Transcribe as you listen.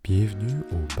Bienvenue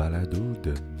au balado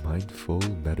de Mindful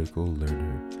Medical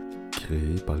Learner.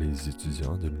 Créé par les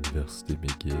étudiants de l'Université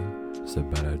McGill, ce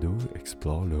balado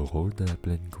explore le rôle de la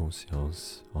pleine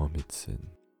conscience en médecine.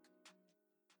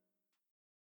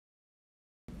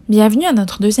 Bienvenue à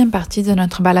notre deuxième partie de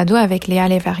notre balado avec Léa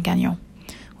Lévert-Gagnon.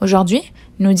 Aujourd'hui,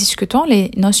 nous discutons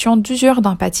les notions d'usure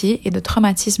d'empathie et de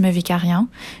traumatisme vicarien,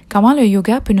 comment le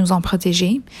yoga peut nous en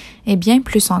protéger, et bien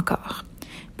plus encore.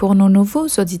 Pour nos nouveaux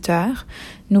auditeurs,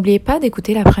 n'oubliez pas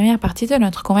d'écouter la première partie de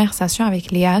notre conversation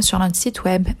avec Léa sur notre site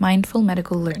web Mindful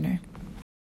Medical Learner.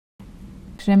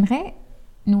 J'aimerais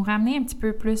nous ramener un petit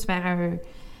peu plus vers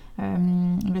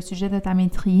le sujet de ta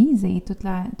maîtrise et toute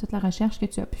la recherche que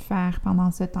tu as pu faire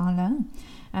pendant ce temps-là,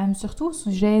 surtout au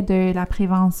sujet de la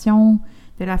prévention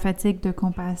de la fatigue de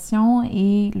compassion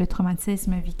et le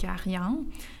traumatisme vicariant,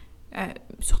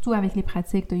 surtout avec les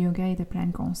pratiques de yoga et de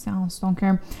pleine conscience. Donc,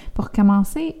 pour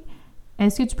commencer,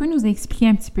 est-ce que tu peux nous expliquer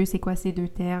un petit peu c'est quoi ces deux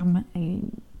termes et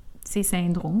ces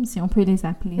syndromes, si on peut les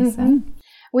appeler ça?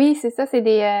 Oui, c'est ça, c'est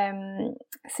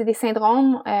des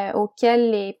syndromes auxquels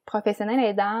les professionnels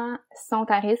aidants sont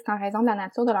à risque en raison de la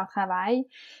nature de leur travail.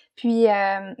 Puis,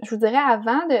 je vous dirais,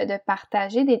 avant de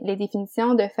partager les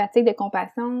définitions de fatigue de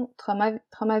compassion,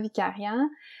 trauma vicariant,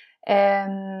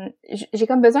 j'ai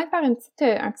comme besoin de faire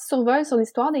un petit survol sur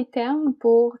l'histoire des termes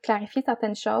pour clarifier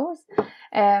certaines choses.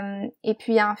 Et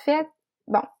puis, en fait,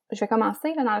 bon, je vais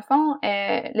commencer, là, dans le fond.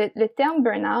 Le terme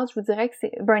burn-out, je vous dirais que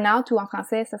c'est burn-out ou en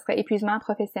français, ce serait épuisement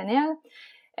professionnel.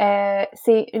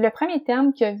 C'est le premier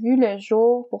terme qui a vu le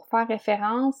jour pour faire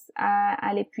référence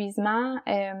à l'épuisement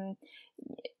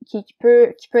qui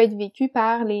peut être vécu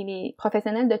par les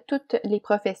professionnels de toutes les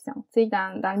professions. Tu sais,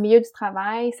 dans le milieu du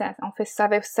travail, ça fait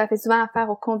souvent affaire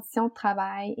aux conditions de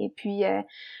travail. Et puis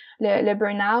le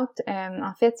burn-out,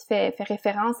 en fait, fait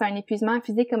référence à un épuisement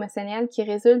physique émotionnel qui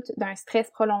résulte d'un stress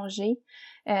prolongé,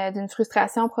 d'une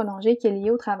frustration prolongée qui est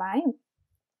liée au travail.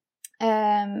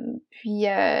 Peut-être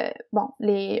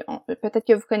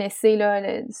que vous connaissez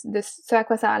là de ce à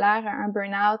quoi ça a l'air un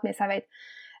burn-out, mais ça va être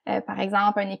par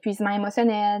exemple un épuisement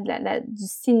émotionnel, du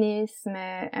cynisme,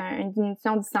 une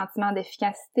diminution du sentiment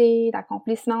d'efficacité,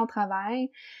 d'accomplissement au travail.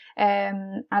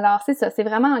 Alors c'est ça, c'est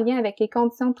vraiment en lien avec les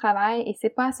conditions de travail et c'est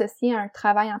pas associé à un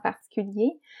travail en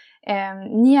particulier,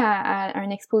 ni à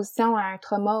une exposition à un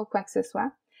trauma ou quoi que ce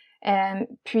soit.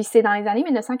 Puis c'est dans les années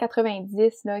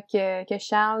 1990 là, que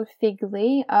Charles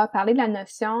Figley a parlé de la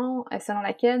notion selon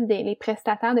laquelle les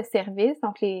prestataires de services,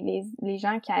 donc les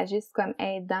gens qui agissent comme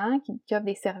aidants, qui offrent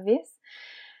des services,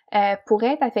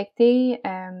 pourraient être affectés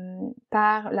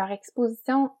par leur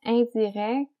exposition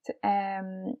indirecte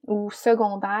ou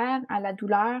secondaire à la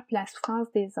douleur puis la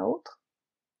souffrance des autres.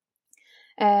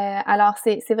 Alors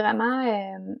c'est vraiment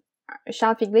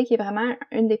Charles Figley qui est vraiment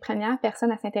une des premières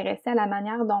personnes à s'intéresser à la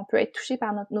manière dont on peut être touché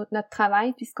par notre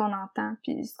travail, puis ce qu'on entend,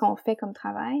 puis ce qu'on fait comme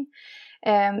travail.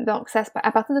 Donc, c'est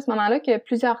à partir de ce moment-là que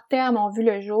plusieurs termes ont vu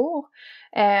le jour.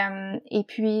 Et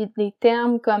puis, des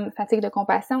termes comme fatigue de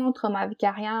compassion, trauma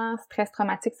vicariant, stress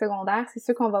traumatique secondaire, c'est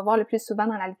ceux qu'on va voir le plus souvent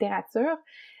dans la littérature.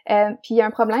 Puis, il y a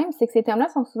un problème, c'est que ces termes-là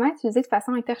sont souvent utilisés de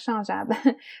façon interchangeable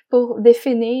pour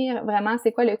définir vraiment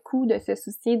c'est quoi le coût de se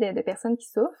soucier de personnes qui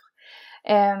souffrent.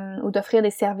 Ou d'offrir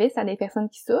des services à des personnes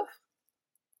qui souffrent.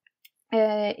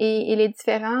 Et les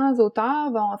différents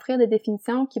auteurs vont offrir des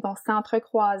définitions qui vont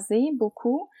s'entrecroiser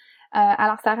beaucoup.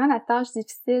 Alors, ça rend la tâche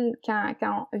difficile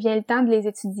quand vient le temps de les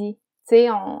étudier. Tu sais,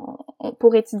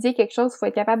 pour étudier quelque chose, il faut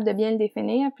être capable de bien le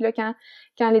définir. Puis là,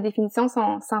 quand les définitions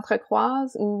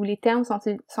s'entrecroisent ou les termes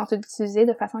sont utilisés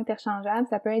de façon interchangeable,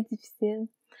 ça peut être difficile.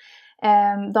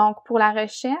 Donc, pour la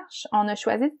recherche, on a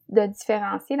choisi de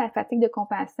différencier la fatigue de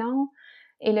compassion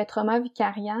et le trauma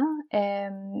vicariant.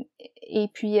 Et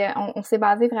puis, on s'est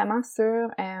basé vraiment sur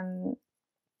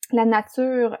la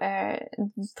nature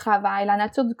du travail, la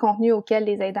nature du contenu auquel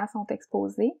les aidants sont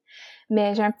exposés.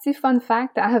 Mais j'ai un petit fun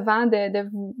fact avant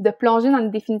de plonger dans les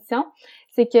définitions,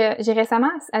 c'est que j'ai récemment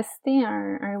assisté à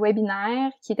un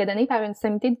webinaire qui était donné par une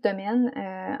sommité du domaine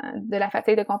de la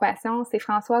fatigue de compassion. C'est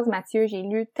Françoise Mathieu. J'ai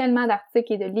lu tellement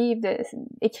d'articles et de livres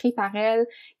écrits par elle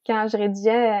quand je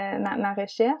rédigeais ma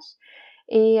recherche.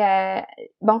 Et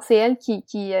c'est elle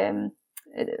qui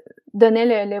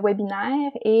donnait le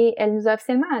webinaire et elle nous a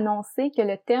officiellement annoncé que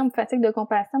le terme fatigue de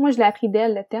compassion, moi je l'ai appris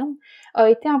d'elle le terme, a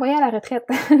été envoyé à la retraite.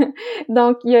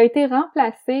 Donc il a été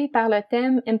remplacé par le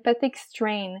terme empathic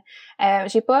strain.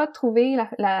 J'ai pas trouvé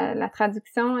la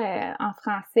traduction en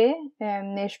français,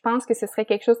 mais je pense que ce serait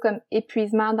quelque chose comme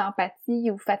épuisement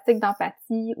d'empathie ou fatigue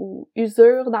d'empathie ou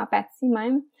usure d'empathie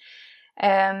même.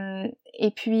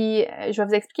 Et puis, je vais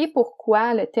vous expliquer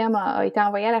pourquoi le terme a été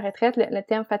envoyé à la retraite, le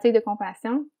terme fatigue de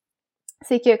compassion.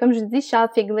 c'est que, comme je vous dis, Charles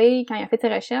Figley, quand il a fait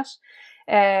ses recherches,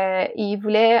 il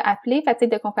voulait appeler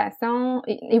fatigue de compassion,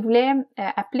 il voulait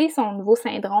appeler son nouveau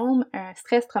syndrome un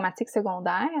stress traumatique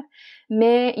secondaire,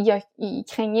 mais il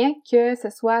craignait que ce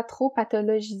soit trop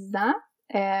pathologisant.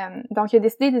 Donc, il a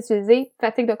décidé d'utiliser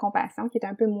fatigue de compassion, qui est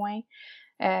un peu moins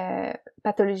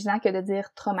pathologisant que de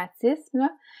dire traumatisme, là.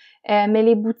 Mais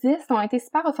les bouddhistes ont été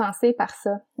super offensés par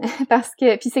ça, parce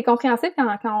que, puis c'est compréhensible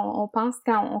quand on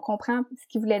comprend ce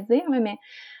qu'ils voulaient dire, mais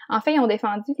en fait, ils ont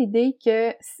défendu l'idée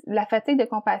que la fatigue de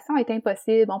compassion est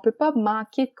impossible. On peut pas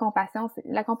manquer de compassion.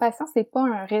 La compassion, c'est pas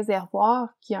un réservoir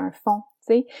qui a un fond,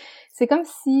 tu sais. C'est comme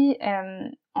si,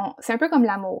 c'est un peu comme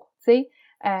l'amour, tu sais.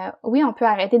 Oui, on peut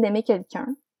arrêter d'aimer quelqu'un,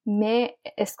 mais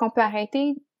est-ce qu'on peut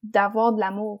arrêter d'avoir de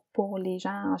l'amour pour les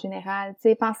gens en général? Tu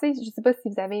sais, pensez, je sais pas si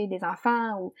vous avez des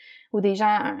enfants ou des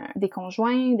gens, des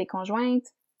conjoints, des conjointes.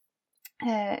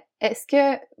 Est-ce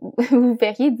que vous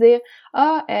verriez dire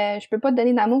je peux pas te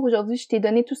donner d'amour aujourd'hui, je t'ai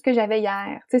donné tout ce que j'avais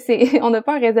hier. Tu sais, on n'a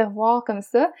pas un réservoir comme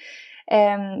ça.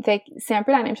 Fait que c'est un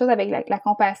peu la même chose avec la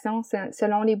compassion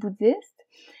selon les bouddhistes.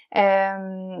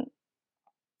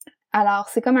 Alors,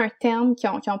 c'est comme un terme qu'ils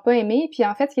ont pas aimé. Puis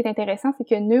en fait, ce qui est intéressant, c'est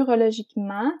que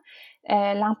neurologiquement,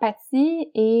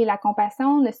 l'empathie et la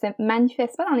compassion ne se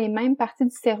manifestent pas dans les mêmes parties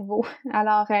du cerveau.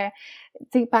 Alors,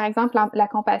 tu sais, par exemple, la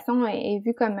compassion est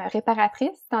vue comme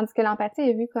réparatrice, tandis que l'empathie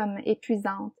est vue comme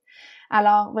épuisante.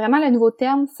 Alors, vraiment, le nouveau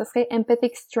terme, ce serait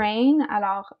empathic strain,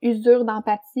 alors usure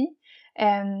d'empathie.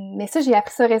 Mais ça, j'ai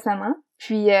appris ça récemment.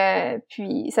 Puis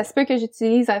ça se peut que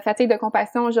j'utilise fatigue de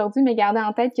compassion aujourd'hui, mais gardez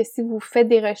en tête que si vous faites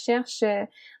des recherches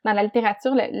dans la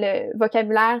littérature, le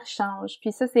vocabulaire change.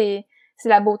 Puis ça, c'est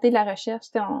la beauté de la recherche.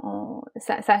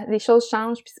 Les choses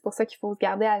changent, puis c'est pour ça qu'il faut se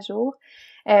garder à jour.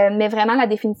 Mais vraiment, la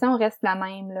définition reste la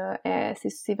même, là.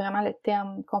 C'est vraiment le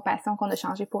terme compassion qu'on a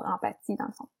changé pour empathie, dans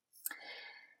le fond.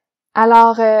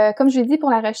 Alors, comme je l'ai dit, pour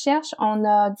la recherche, on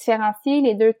a différencié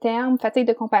les deux termes fatigue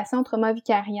de compassion, trauma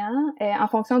vicariant, en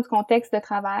fonction du contexte de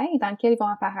travail dans lequel ils vont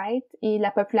apparaître et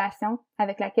la population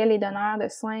avec laquelle les donneurs de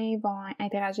soins vont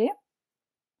interagir.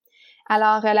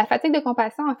 Alors, la fatigue de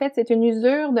compassion, en fait, c'est une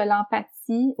usure de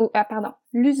l'empathie,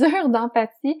 l'usure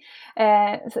d'empathie,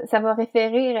 ça va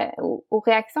référer aux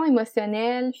réactions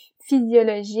émotionnelles,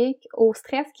 physiologiques, au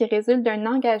stress qui résulte d'un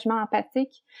engagement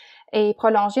empathique et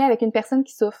prolongé avec une personne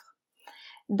qui souffre.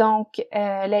 Donc,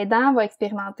 l'aidant va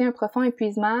expérimenter un profond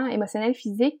épuisement émotionnel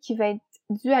physique qui va être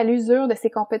dû à l'usure de ses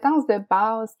compétences de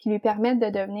base qui lui permettent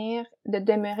de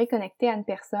demeurer connecté à une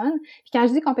personne. Puis quand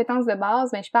je dis compétences de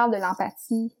base, je parle de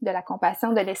l'empathie, de la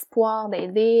compassion, de l'espoir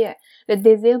d'aider, le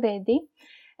désir d'aider.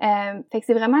 Fait que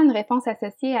c'est vraiment une réponse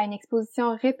associée à une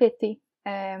exposition répétée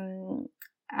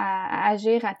à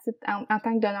agir en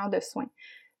tant que donneur de soins.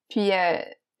 Puis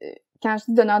quand je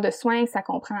dis donneur de soins, ça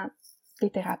comprend les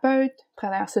thérapeutes,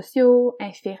 travailleurs sociaux,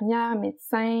 infirmières,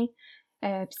 médecins,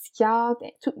 psychiatres,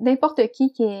 n'importe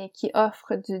qui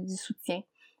offre du soutien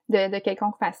de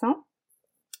quelconque façon.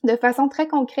 De façon très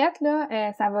concrète,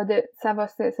 là, ça va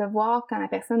se voir quand la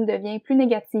personne devient plus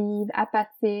négative,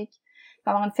 apathique,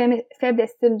 va avoir une faible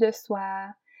estime de soi,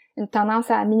 une tendance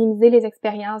à minimiser les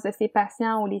expériences de ses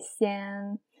patients ou les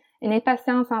siennes, une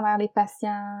impatience envers les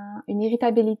patients, une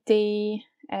irritabilité,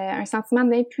 un sentiment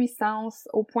d'impuissance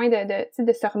au point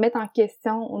de se remettre en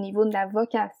question au niveau de la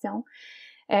vocation.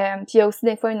 Puis il y a aussi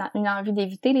des fois une envie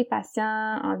d'éviter les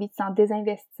patients, envie de s'en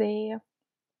désinvestir.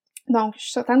 Donc, je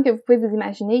suis certaine que vous pouvez vous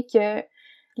imaginer que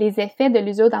les effets de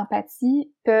l'usure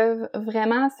d'empathie peuvent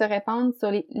vraiment se répandre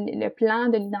sur le plan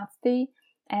de l'identité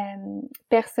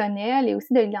personnelle et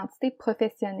aussi de l'identité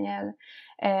professionnelle,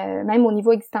 même au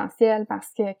niveau existentiel,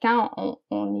 parce que quand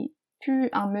on n'est plus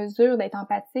en mesure d'être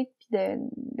empathique puis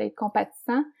d'être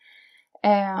compatissant,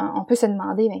 on peut se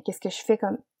demander qu'est-ce que je fais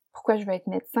pourquoi je veux être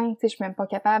médecin, tu sais, je suis même pas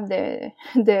capable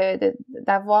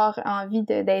d'avoir envie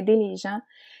d'aider les gens.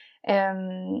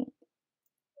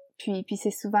 Puis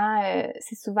c'est souvent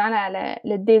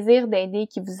le désir d'aider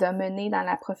qui vous a mené dans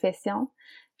la profession.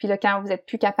 Puis là, quand vous êtes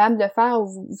plus capable de le faire ou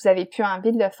vous avez plus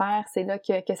envie de le faire, c'est là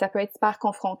que ça peut être super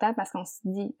confrontant parce qu'on se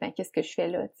dit qu'est-ce que je fais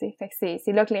là, tu sais. Fait que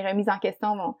c'est là que les remises en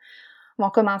question vont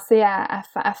commencer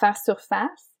à faire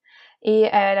surface. Et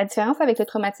la différence avec le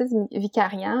traumatisme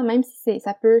vicariant, même si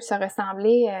ça peut se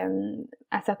ressembler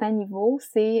à certains niveaux,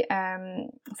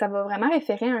 ça va vraiment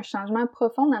référer à un changement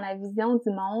profond dans la vision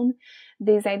du monde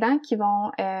des aidants qui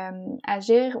vont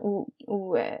agir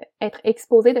ou être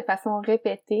exposés de façon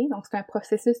répétée. Donc, c'est un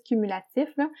processus cumulatif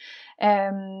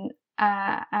là,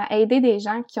 à aider des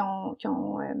gens qui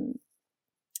ont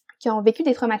qui ont vécu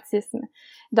des traumatismes.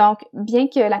 Donc, bien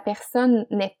que la personne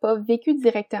n'ait pas vécu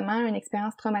directement une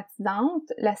expérience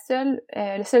traumatisante,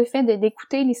 le seul fait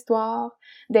d'écouter l'histoire,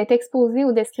 d'être exposé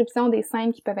aux descriptions des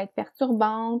scènes qui peuvent être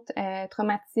perturbantes,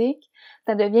 traumatiques,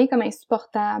 ça devient comme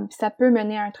insupportable. Puis ça peut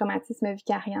mener à un traumatisme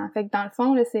vicariant. Fait que dans le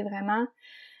fond, là, c'est vraiment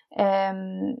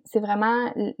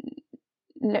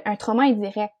un trauma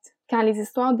indirect. Quand les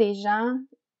histoires des gens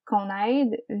qu'on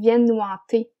aide viennent nous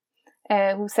hanter,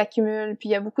 ou s'accumulent. Puis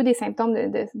il y a beaucoup des symptômes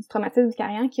du traumatisme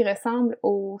vicariant qui ressemblent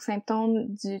aux symptômes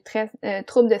du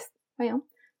trouble de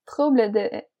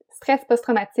stress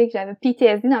post-traumatique. J'avais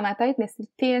PTSD dans ma tête, mais c'est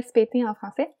le TSPT en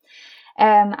français.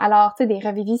 Alors, tu sais, des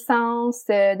reviviscences,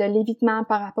 de l'évitement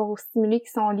par rapport aux stimuli qui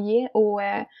sont liés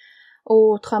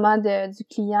au trauma du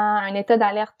client, un état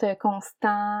d'alerte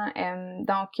constant.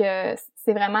 Donc,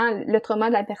 c'est vraiment le trauma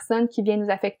de la personne qui vient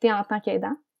nous affecter en tant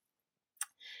qu'aidant.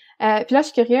 Puis là, je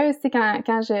suis curieuse, tu sais,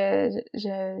 quand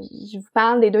je vous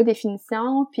parle des deux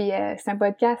définitions, puis c'est un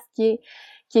podcast qui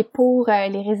est pour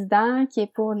les résidents, qui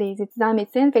est pour les étudiants en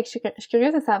médecine. Fait que je suis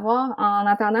curieuse de savoir, en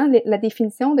entendant la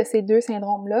définition de ces deux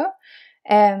syndromes-là,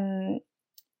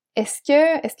 est-ce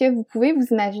que vous pouvez vous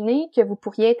imaginer que vous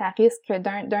pourriez être à risque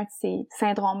d'un de ces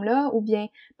syndromes-là, ou bien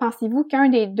pensez-vous qu'un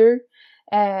des deux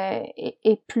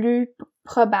est plus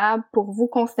probable pour vous,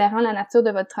 considérant la nature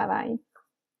de votre travail?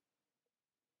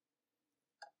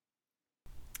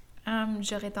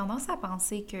 J'aurais tendance à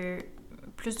penser que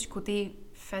plus du côté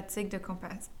fatigue de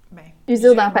compassion,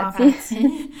 usure d'empathie.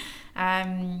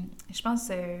 Je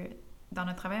pense dans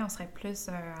notre travail, on serait plus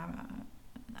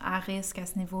à risque à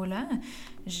ce niveau-là.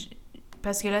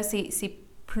 Parce que là, c'est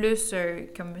plus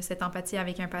comme cette empathie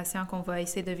avec un patient qu'on va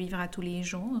essayer de vivre à tous les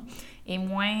jours et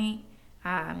moins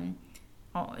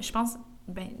je pense,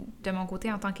 de mon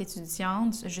côté, en tant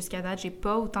qu'étudiante, jusqu'à date, j'ai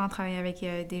pas autant travaillé avec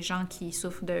des gens qui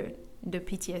souffrent de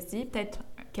PTSD, peut-être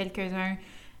quelques-uns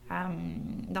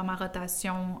dans ma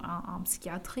rotation en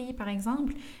psychiatrie, par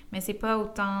exemple, mais c'est pas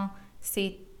autant,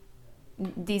 c'est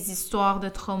des histoires de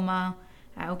trauma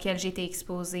auxquelles j'ai été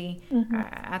exposée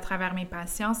à travers mes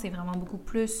patients. C'est vraiment beaucoup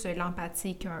plus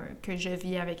l'empathie que je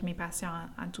vis avec mes patients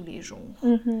à tous les jours.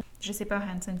 Je sais pas,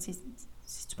 Hanson,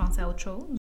 si tu pensais à autre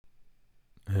chose.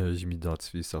 Je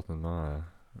m'identifie certainement à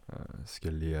ce que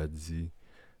Léa dit.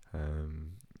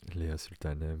 Léa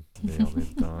Sultanem, mais en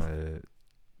même temps,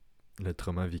 le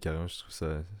trauma vicariant, je trouve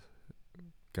ça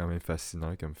quand même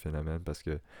fascinant comme phénomène parce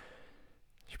que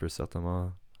je peux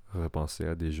certainement repenser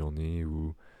à des journées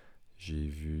où j'ai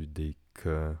vu des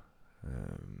cas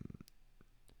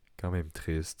quand même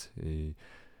tristes, et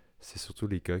c'est surtout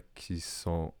les cas qui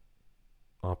sont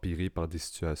empirés par des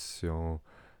situations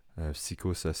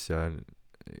psychosociales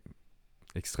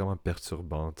extrêmement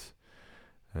perturbantes.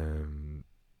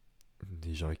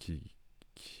 Des gens qui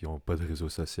n'ont pas de réseau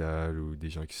social, ou des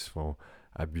gens qui se font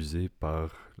abuser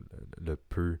par le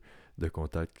peu de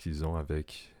contact qu'ils ont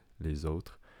avec les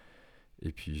autres.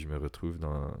 Et puis je me retrouve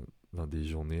dans des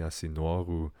journées assez noires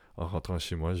où, en rentrant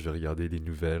chez moi, je vais regarder les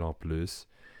nouvelles en plus.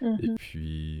 Et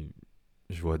puis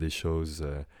je vois des choses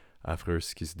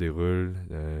affreuses qui se déroulent,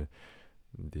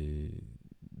 des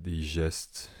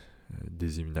gestes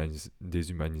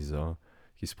déshumanisants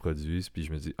qui se produisent, puis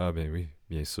je me dis, ah ben oui,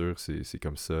 bien sûr, c'est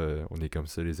comme ça, on est comme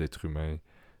ça les êtres humains.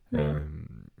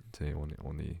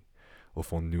 On est au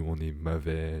fond de nous, on est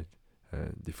mauvais.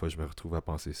 Des fois, je me retrouve à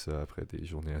penser ça après des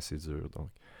journées assez dures. Donc,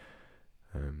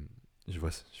 je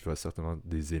vois certainement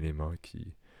des éléments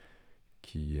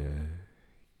qui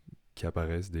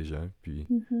apparaissent déjà, puis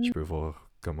je peux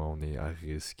voir comment on est à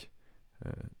risque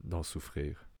d'en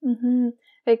souffrir.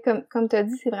 Fait que comme tu as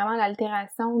dit, c'est vraiment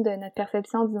l'altération de notre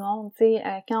perception du monde.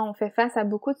 Quand on fait face à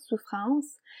beaucoup de souffrance,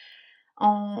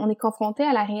 on est confronté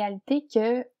à la réalité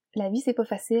que la vie, c'est pas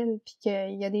facile, puis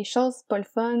qu'il y a des choses pas le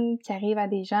fun qui arrivent à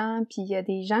des gens, puis il y a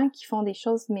des gens qui font des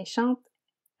choses méchantes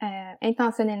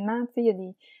intentionnellement. Il y a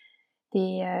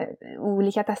ou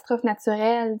les catastrophes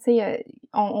naturelles,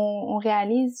 on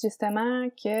réalise justement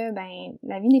que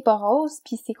la vie n'est pas rose,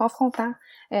 puis c'est confrontant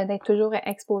d'être toujours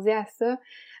exposé à ça.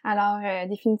 Alors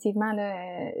définitivement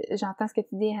là, j'entends ce que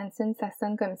tu dis, Hanson, ça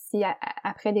sonne comme si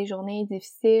après des journées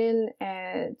difficiles,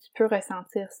 tu peux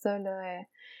ressentir ça là,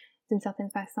 d'une certaine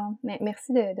façon. Mais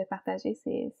merci de partager,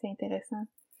 c'est intéressant.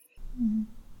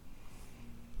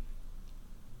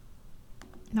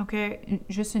 Donc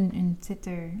juste une petite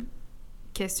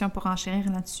question pour enchérir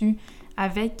là-dessus.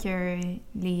 Avec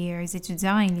les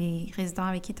étudiants et les résidents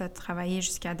avec qui tu as travaillé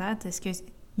jusqu'à date, est-ce qu'il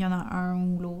y en a un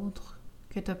ou l'autre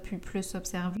que tu as pu plus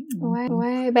observer?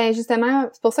 Ouais, ben justement,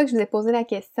 c'est pour ça que je vous ai posé la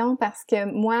question, parce que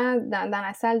moi, dans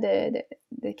la salle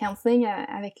de counseling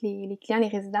avec les clients, les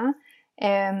résidents,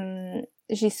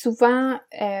 j'ai souvent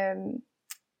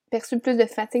perçu plus de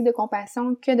fatigue de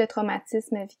compassion que de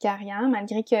traumatisme vicariant,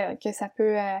 malgré que ça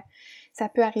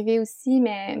peut arriver aussi,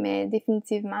 mais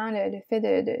définitivement le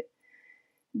fait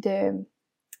de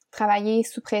travailler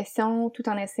sous pression tout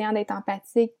en essayant d'être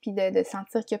empathique puis de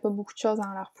sentir qu'il n'y a pas beaucoup de choses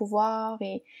en leur pouvoir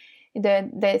et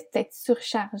d'être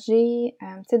surchargé,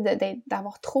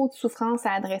 d'avoir trop de souffrance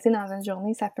à adresser dans une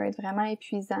journée, ça peut être vraiment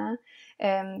épuisant.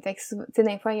 Fait que tu sais,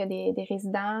 des fois, il y a des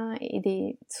résidents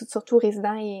et surtout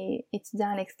résidents et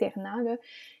étudiants à l'externat, là,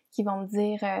 qui vont me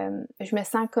dire je me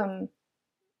sens comme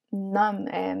numb.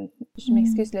 Je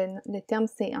m'excuse, le terme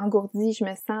c'est engourdi, je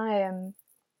me sens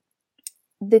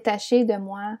détachée de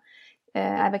moi.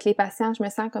 Avec les patients, je me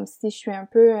sens comme si je suis un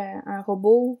peu un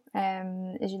robot.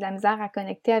 J'ai de la misère à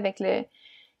connecter avec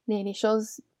les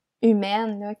choses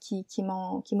humaines là, qui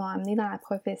m'ont amenée dans la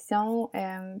profession.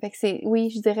 Fait que oui,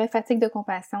 je dirais fatigue de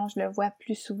compassion, je le vois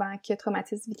plus souvent que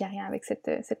traumatisme vicariant avec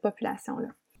cette population-là.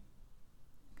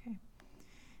 OK.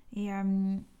 Et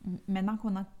maintenant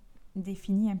qu'on a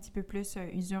défini un petit peu plus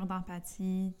usure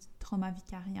d'empathie, trauma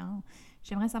vicariant,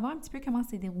 j'aimerais savoir un petit peu comment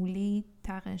s'est déroulée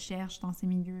ta recherche dans ces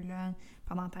milieux-là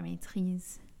pendant ta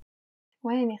maîtrise.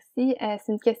 Oui, merci.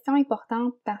 C'est une question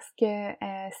importante parce que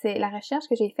c'est la recherche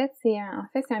que j'ai faite, c'est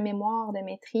un mémoire de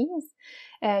maîtrise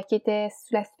qui était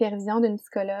sous la supervision d'une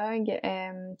psychologue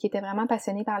qui était vraiment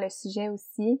passionnée par le sujet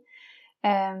aussi.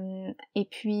 Et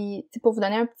puis, pour vous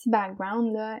donner un petit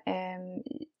background, là,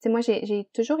 moi, j'ai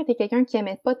toujours été quelqu'un qui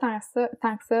aimait pas tant que ça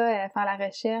faire la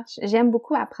recherche. J'aime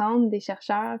beaucoup apprendre des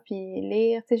chercheurs puis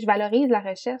lire. Je valorise la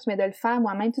recherche, mais de le faire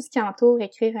moi-même, tout ce qui entoure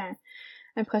écrire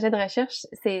un projet de recherche,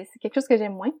 c'est quelque chose que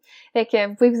j'aime moins. Fait que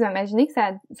vous pouvez vous imaginer que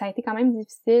ça a été quand même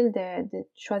difficile de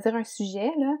choisir un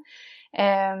sujet, là.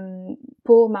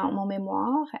 Pour mon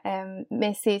mémoire,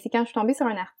 mais c'est quand je suis tombée sur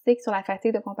un article sur la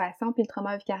fatigue de compassion puis le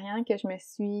trauma vicariant que je me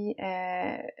suis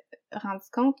rendu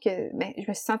compte que je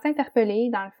me suis sentie interpellée.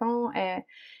 Dans le fond,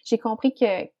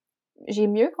 j'ai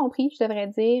mieux compris, je devrais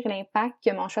dire, l'impact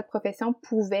que mon choix de profession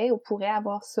pouvait ou pourrait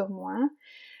avoir sur moi.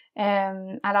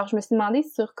 Alors, je me suis demandé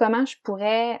sur comment je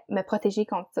pourrais me protéger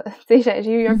contre ça. Tu sais,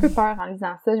 j'ai eu un peu peur en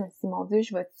lisant ça. Je me suis dit, mon Dieu,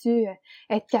 je vais-tu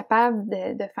être capable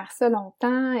de faire ça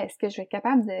longtemps? Est-ce que je vais être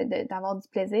capable d'avoir du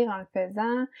plaisir en le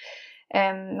faisant?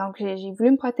 Donc, j'ai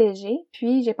voulu me protéger.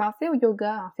 Puis, j'ai pensé au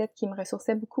yoga, en fait, qui me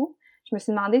ressourçait beaucoup. Je me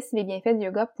suis demandé si les bienfaits du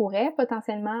yoga pourraient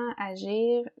potentiellement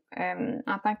agir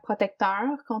en tant que protecteur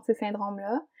contre ces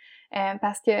syndromes-là.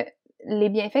 Parce que les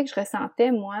bienfaits que je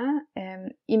ressentais, moi,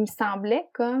 ils me semblaient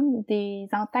comme des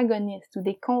antagonistes ou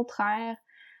des contraires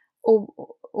aux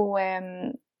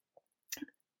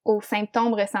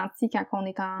symptômes ressentis quand on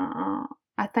est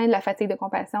atteint de la fatigue de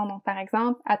compassion. Donc, par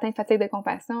exemple, atteint de fatigue de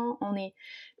compassion, on n'est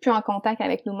plus en contact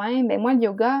avec nous-mêmes. Ben moi, le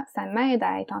yoga, ça m'aide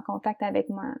à être en contact avec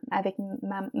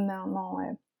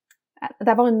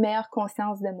d'avoir une meilleure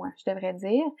conscience de moi, je devrais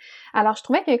dire. Alors, je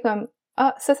trouvais que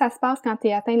ça se passe quand tu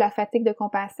es atteint de la fatigue de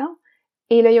compassion.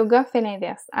 Et le yoga fait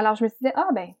l'inverse. Alors, je me suis dit,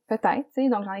 peut-être, tu sais.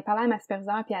 Donc, j'en ai parlé à ma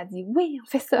superviseure, puis elle a dit, oui, on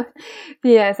fait ça.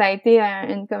 Puis, ça a été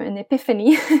une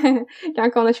épiphanie quand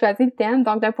on a choisi le thème.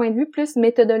 Donc, d'un point de vue plus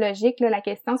méthodologique, là, la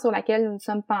question sur laquelle nous nous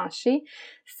sommes penchés,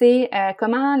 c'est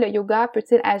comment le yoga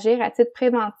peut-il agir à titre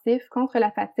préventif contre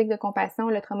la fatigue de compassion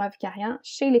et le trauma vicariant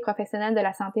chez les professionnels de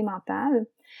la santé mentale.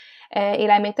 Et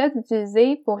la méthode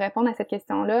utilisée pour répondre à cette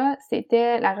question-là,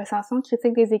 c'était la recension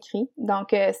critique des écrits.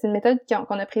 Donc, c'est une méthode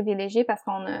qu'on a privilégiée parce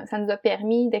ça nous a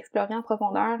permis d'explorer en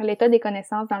profondeur l'état des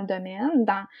connaissances dans le domaine,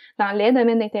 dans les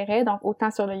domaines d'intérêt, donc autant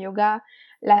sur le yoga,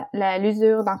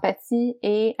 l'usure d'empathie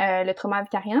et le trauma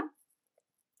vicariant.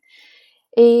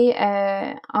 Et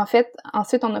en fait,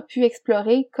 ensuite, on a pu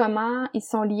explorer comment ils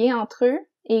sont liés entre eux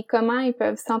et comment ils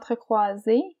peuvent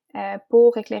s'entrecroiser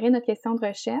pour éclairer notre question de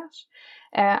recherche.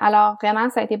 Alors, vraiment,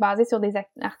 ça a été basé sur des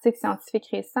articles scientifiques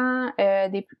récents,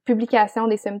 des publications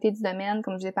des sommités du domaine,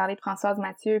 comme je vous ai parlé de Françoise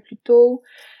Mathieu plus tôt,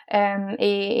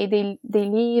 et des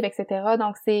livres, etc.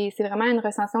 Donc, c'est vraiment une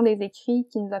recension des écrits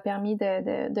qui nous a permis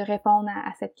de répondre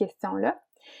à cette question-là.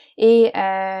 Et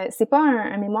c'est pas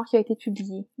un mémoire qui a été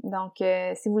publié. Donc,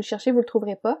 si vous le cherchez, vous le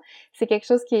trouverez pas. C'est quelque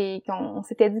chose qu'on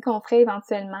s'était dit qu'on ferait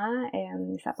éventuellement,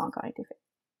 ça n'a pas encore été fait.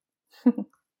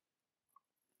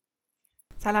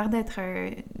 Ça a l'air d'être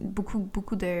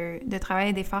beaucoup de travail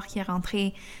et d'efforts qui est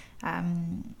rentré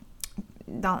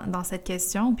dans cette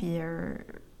question. Puis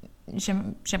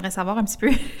j'aimerais savoir un petit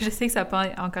peu, je sais que ça n'a pas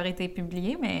encore été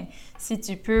publié, mais si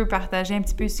tu peux partager un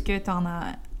petit peu ce que tu en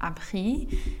as appris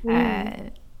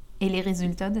et les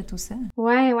résultats de tout ça.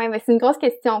 Ouais, mais c'est une grosse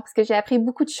question parce que j'ai appris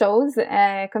beaucoup de choses.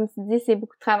 Comme tu dis, c'est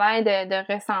beaucoup de travail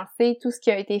de recenser tout ce qui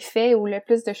a été fait ou le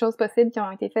plus de choses possibles qui ont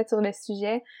été faites sur le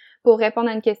sujet pour répondre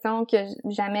à une question qui n'a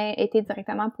jamais été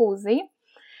directement posée.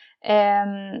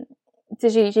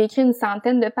 J'ai écrit une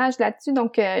centaine de pages là-dessus,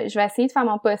 donc je vais essayer de faire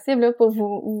mon possible là, pour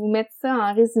vous mettre ça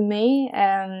en résumé.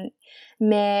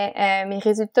 Mais les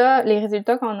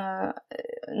résultats qu'on a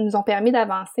nous ont permis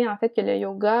d'avancer en fait que le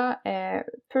yoga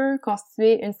peut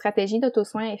constituer une stratégie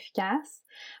d'auto-soin efficace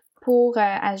pour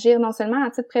agir non seulement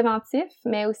à titre préventif,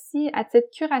 mais aussi à titre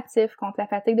curatif contre la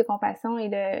fatigue de compassion et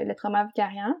le trauma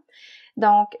vicariant.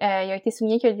 Donc, il a été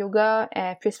souligné que le yoga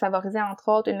puisse favoriser, entre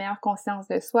autres, une meilleure conscience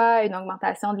de soi, une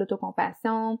augmentation de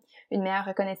l'autocompassion, une meilleure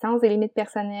reconnaissance des limites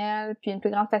personnelles, puis une plus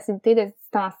grande facilité de se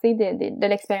distancer de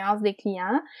l'expérience des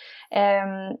clients.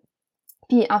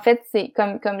 Puis, en fait, c'est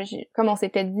comme on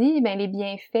s'était dit, ben les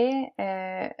bienfaits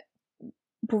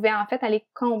pouvaient en fait aller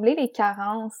combler les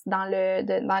carences dans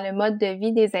le mode de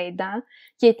vie des aidants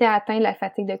qui étaient atteints de la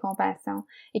fatigue de compassion.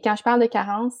 Et quand je parle de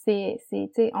carences, c'est tu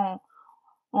sais,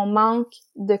 on manque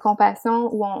de compassion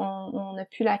ou on n'a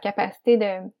plus la capacité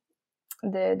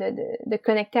de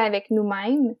connecter avec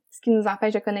nous-mêmes, ce qui nous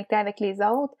empêche de connecter avec les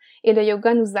autres. Et le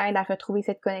yoga nous aide à retrouver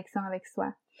cette connexion avec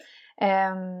soi.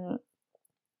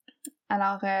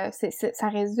 Alors, ça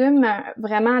résume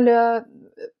vraiment là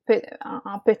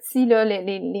en petit là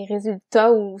les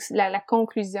résultats ou la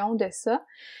conclusion de ça.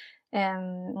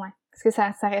 Ouais. Est-ce que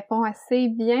ça répond assez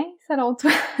bien selon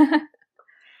toi?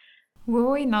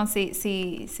 Oui, non,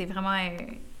 c'est vraiment...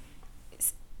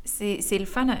 c'est le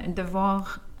fun de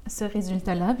voir ce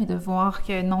résultat-là, puis de voir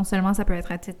que non seulement ça peut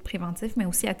être à titre préventif, mais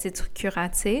aussi à titre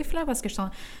curatif, là, parce que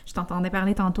je t'entendais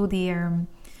parler tantôt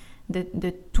de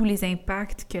tous les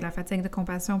impacts que la fatigue de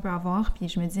compassion peut avoir, puis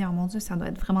je me dis, oh mon Dieu, ça doit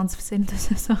être vraiment difficile de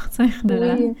se sortir de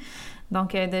là.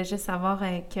 Donc, de juste savoir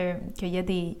qu'il y a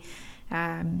des...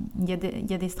 il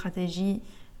y a des stratégies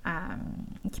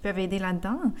qui peuvent aider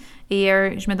là-dedans. Et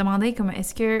je me demandais, comme,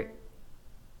 est-ce que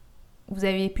vous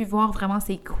avez pu voir vraiment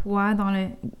c'est quoi dans le...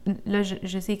 Là,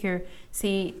 je sais que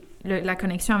c'est la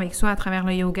connexion avec soi à travers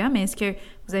le yoga, mais est-ce que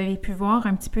vous avez pu voir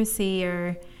un petit peu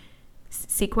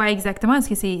c'est quoi exactement? Est-ce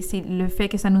que c'est le fait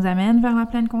que ça nous amène vers la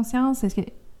pleine conscience?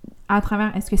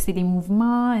 Est-ce que c'est les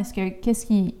mouvements? Est-ce que qu'est-ce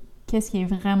qui est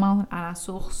vraiment à la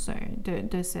source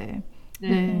de ce...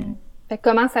 Fait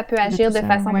comment ça peut agir de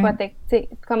façon protective,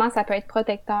 comment ça peut être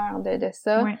protecteur de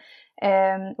ça. Ouais.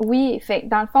 Oui, fait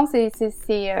dans le fond, ça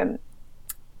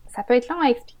peut être long à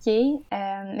expliquer,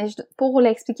 mais pour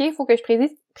l'expliquer, il faut que je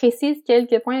précise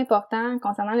quelques points importants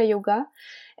concernant le yoga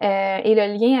et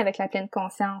le lien avec la pleine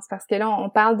conscience, parce que là, on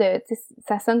parle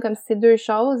ça sonne comme si c'est deux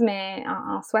choses, mais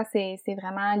en soi, c'est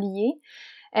vraiment lié.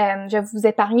 Je vais vous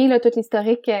épargner là toute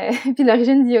l'historique puis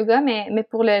l'origine du yoga, mais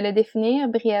pour le définir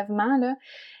brièvement là.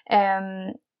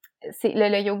 C'est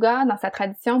le yoga, dans sa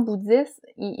tradition bouddhiste,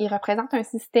 il représente un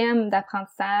système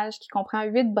d'apprentissage qui comprend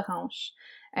 8 branches.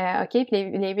 OK, puis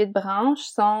les 8 branches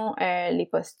sont les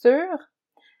postures,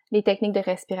 les techniques de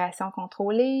respiration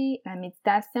contrôlée, la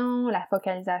méditation, la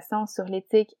focalisation sur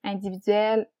l'éthique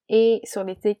individuelle et sur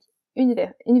l'éthique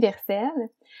universelle,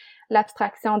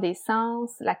 l'abstraction des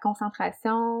sens, la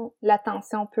concentration,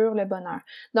 l'attention pure, le bonheur.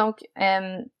 Donc,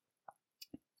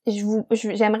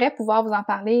 j'aimerais pouvoir vous en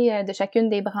parler de chacune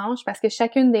des branches parce que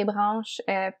chacune des branches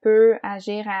peut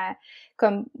agir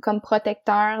comme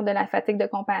protecteur de la fatigue de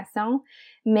compassion.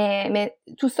 Mais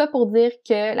tout ça pour dire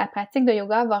que la pratique de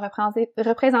yoga va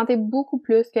représenter beaucoup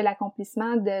plus que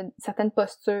l'accomplissement de certaines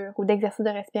postures ou d'exercices de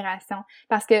respiration.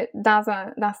 Parce que dans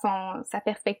sa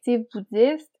perspective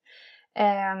bouddhiste,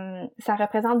 ça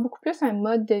représente beaucoup plus un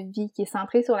mode de vie qui est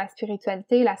centré sur la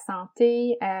spiritualité, la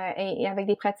santé et avec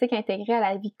des pratiques intégrées à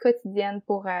la vie quotidienne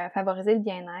pour favoriser le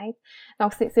bien-être.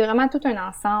 Donc, c'est vraiment tout un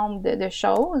ensemble de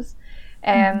choses.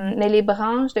 Mais les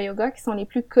branches de yoga qui sont les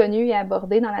plus connues et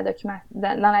abordées dans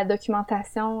la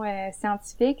documentation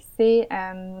scientifique, c'est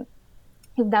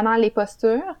évidemment les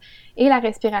postures et la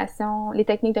respiration, les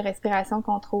techniques de respiration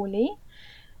contrôlée.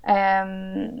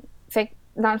 Fait que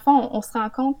dans le fond, on se rend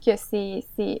compte que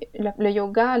le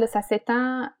yoga, là, ça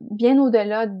s'étend bien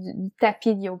au-delà du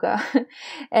tapis de yoga.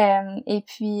 Et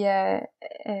puis,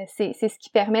 c'est ce qui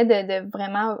permet de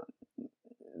vraiment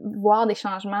voir des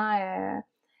changements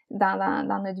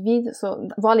dans notre vie,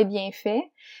 voir les bienfaits.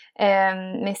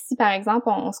 Mais si, par exemple,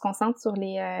 on se concentre sur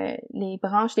les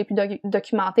branches les plus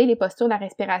documentées, les postures de la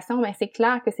respiration, ben c'est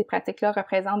clair que ces pratiques-là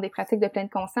représentent des pratiques de pleine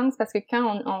conscience parce que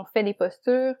quand on fait des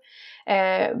postures,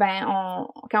 quand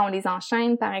on les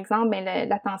enchaîne, par exemple, ben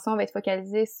l'attention va être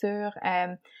focalisée sur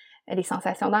les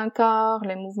sensations dans le corps,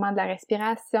 le mouvement de la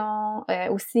respiration,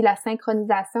 aussi la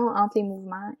synchronisation entre les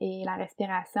mouvements et la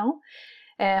respiration.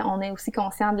 On est aussi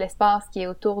conscient de l'espace qui est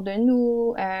autour de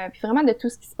nous, puis vraiment de tout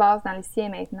ce qui se passe dans l'ici et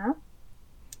maintenant.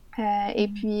 Et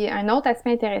puis, un autre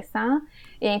aspect intéressant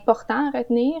et important à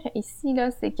retenir ici,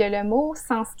 là, c'est que le mot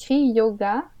sanskrit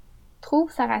yoga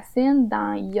trouve sa racine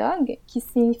dans yog, qui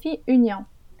signifie union.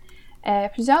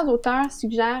 Plusieurs auteurs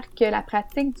suggèrent que la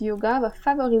pratique du yoga va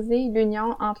favoriser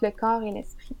l'union entre le corps et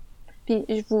l'esprit. Puis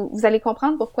vous allez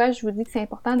comprendre pourquoi je vous dis que c'est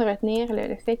important de retenir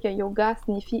le fait que yoga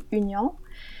signifie union.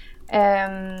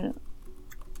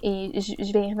 Et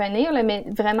je vais y revenir, là, mais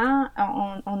vraiment,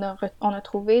 on a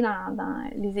trouvé dans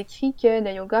les écrits que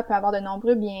le yoga peut avoir de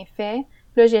nombreux bienfaits.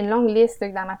 Là, j'ai une longue liste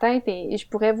dans ma tête et je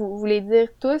pourrais vous les dire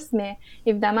tous, mais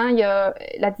évidemment, il y a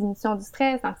la diminution du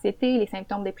stress, l'anxiété, les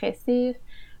symptômes dépressifs,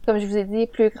 comme je vous ai dit,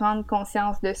 plus grande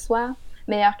conscience de soi,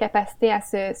 meilleure capacité à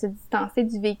se distancer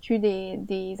du vécu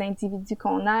des individus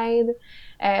qu'on aide,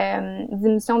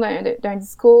 diminution d'un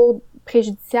discours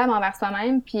préjudiciable envers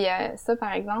soi-même. Puis ça,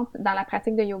 par exemple, dans la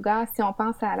pratique de yoga, si on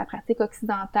pense à la pratique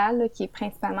occidentale, là, qui est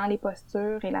principalement les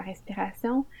postures et la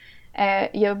respiration,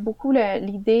 il y a beaucoup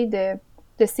l'idée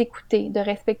de s'écouter, de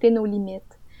respecter nos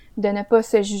limites, de ne pas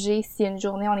se juger si une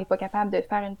journée on n'est pas capable de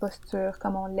faire une posture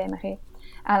comme on l'aimerait.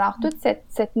 Alors, toute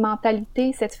cette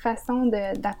mentalité, cette façon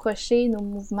d'approcher nos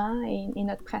mouvements et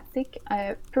notre pratique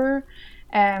peut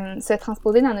se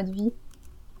transposer dans notre vie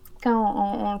quand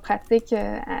on le pratique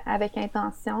avec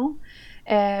intention.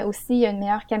 Aussi, il y a une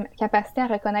meilleure capacité à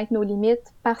reconnaître nos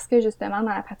limites parce que, justement,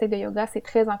 dans la pratique de yoga, c'est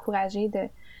très encouragé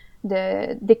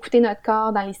d'écouter notre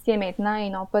corps dans l'ici et maintenant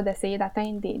et non pas d'essayer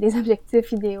d'atteindre des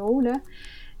objectifs idéaux, là.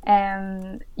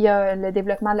 Il y a le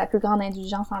développement de la plus grande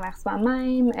indulgence envers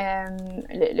soi-même,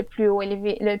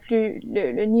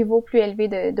 le niveau plus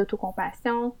élevé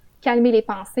d'autocompassion, calmer les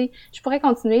pensées. Je pourrais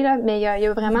continuer, là, mais il y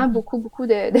a vraiment beaucoup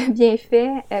de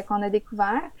bienfaits qu'on a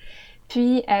découverts.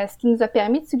 Puis, ce qui nous a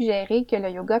permis de suggérer que le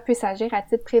yoga puisse agir à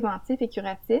titre préventif et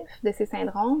curatif de ces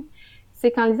syndromes, c'est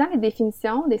qu'en lisant les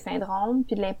définitions des syndromes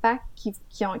puis de l'impact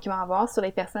qu'ils vont avoir sur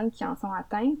les personnes qui en sont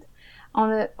atteintes,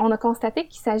 on a constaté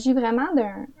qu'il s'agit vraiment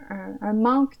d'un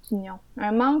manque d'union,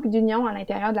 un manque d'union à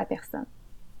l'intérieur de la personne.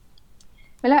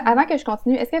 Mais là, avant que je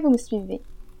continue, est-ce que vous me suivez?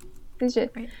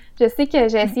 Je sais que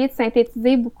j'ai essayé de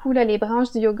synthétiser beaucoup là, les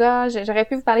branches du yoga, j'aurais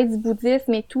pu vous parler du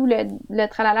bouddhisme et tout le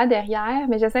tralala derrière,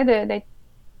 mais j'essaie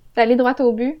d'aller droit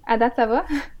au but. À date, ça va?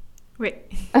 Oui.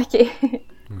 OK.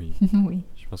 Oui. Oui.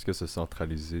 Je pense que se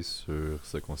centraliser sur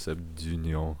ce concept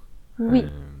d'union, Oui.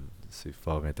 c'est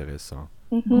fort intéressant.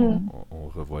 Mm-hmm. On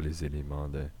revoit les éléments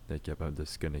d'être capable de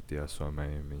se connecter à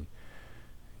soi-même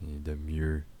et de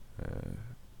mieux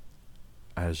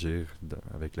agir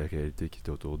avec la réalité qui est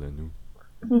autour de nous.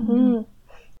 Mm-hmm.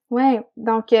 Ouais,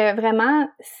 donc vraiment,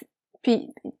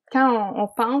 puis quand on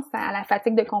pense à la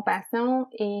fatigue de compassion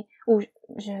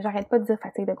j'arrête pas de dire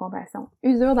fatigue de compassion,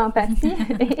 usure d'empathie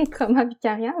et trauma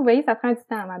vicariant, vous voyez, ça prend du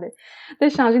temps avant de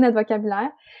changer notre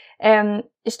vocabulaire.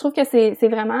 Je trouve que c'est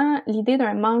vraiment l'idée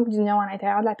d'un manque d'union à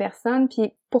l'intérieur de la personne.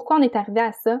 Puis pourquoi on est arrivé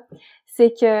à ça,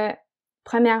 c'est que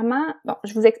premièrement, bon,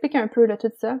 je vous explique un peu là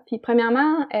tout ça. Puis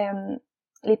premièrement,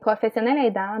 les professionnels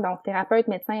aidants, donc thérapeutes,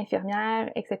 médecins,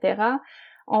 infirmières, etc.,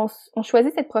 on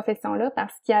choisit cette profession-là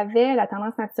parce qu'il y avait la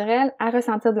tendance naturelle à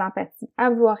ressentir de l'empathie, à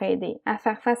vouloir aider, à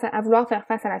vouloir faire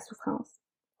face à la souffrance.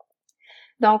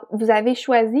 Donc, vous avez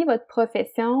choisi votre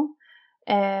profession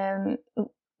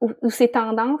ou ces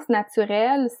tendances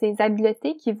naturelles, ces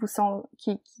habiletés qui vous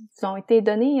ont été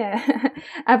données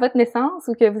à votre naissance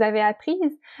ou que vous avez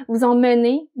apprises, vous ont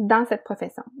mené dans cette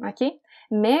profession, OK?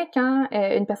 Mais quand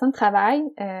une personne travaille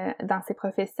dans ces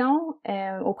professions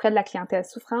auprès de la clientèle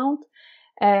souffrante,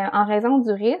 en raison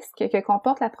du risque que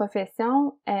comporte la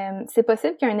profession, c'est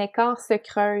possible qu'un écart se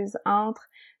creuse entre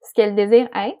ce qu'elle désire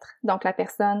être, donc la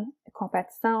personne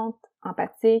compatissante,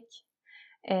 empathique,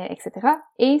 etc.,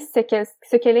 et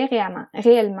ce qu'elle est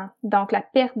réellement. Donc, la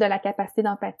perte de la capacité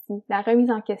d'empathie, la remise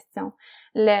en question,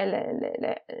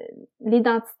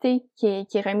 l'identité qui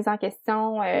est remise en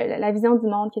question, la vision du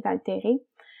monde qui est altérée.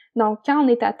 Donc, quand on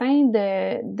est atteint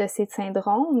de ces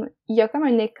syndromes, il y a comme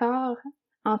un écart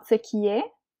entre ce qui est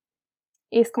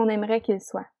et ce qu'on aimerait qu'il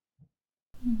soit.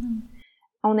 Mm-hmm.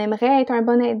 On aimerait être un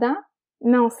bon aidant,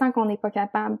 mais on sent qu'on n'est pas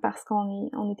capable parce qu'on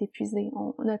est épuisé.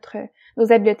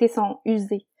 Nos habiletés sont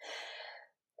usées.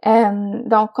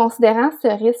 Donc, considérant ce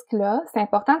risque-là, c'est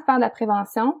important de faire de la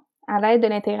prévention à l'aide de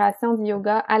l'intégration du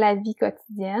yoga à la vie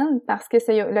quotidienne parce que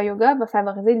le yoga va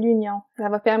favoriser l'union. Ça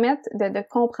va permettre de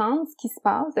comprendre ce qui se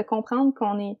passe, de comprendre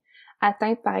qu'on est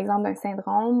atteint, par exemple, d'un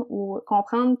syndrome ou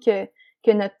comprendre que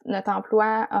notre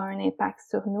emploi a un impact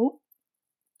sur nous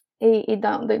et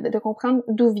de comprendre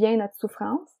d'où vient notre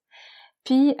souffrance.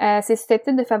 Puis, c'est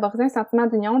susceptible de favoriser un sentiment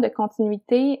d'union, de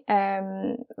continuité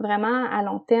vraiment à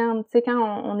long terme. Tu sais,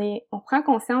 quand on prend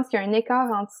conscience qu'il y a un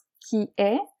écart entre ce qui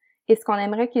est et ce qu'on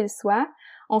aimerait qu'il soit,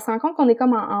 on se rend compte qu'on est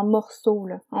comme en morceaux,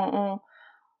 là.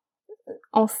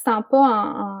 On se sent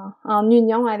pas en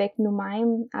union avec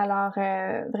nous-mêmes. Alors,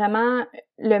 vraiment,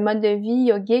 le mode de vie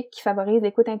yogique qui favorise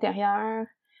l'écoute intérieure,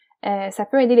 ça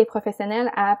peut aider les professionnels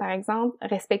à, par exemple,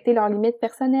 respecter leurs limites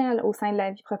personnelles au sein de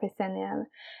la vie professionnelle.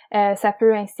 Ça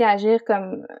peut ainsi agir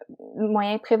comme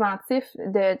moyen préventif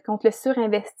contre le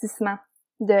surinvestissement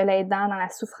de l'aidant dans la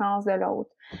souffrance de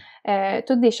l'autre.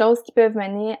 Toutes des choses qui peuvent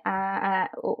mener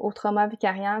au trauma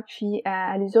vicariant puis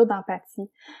à l'usure d'empathie.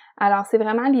 Alors, c'est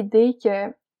vraiment l'idée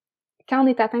que quand on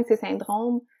est atteint de ces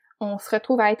syndromes, on se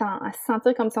retrouve à se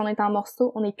sentir comme si on était en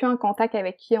morceaux, on n'est plus en contact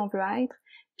avec qui on veut être,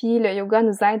 puis le yoga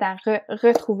nous aide à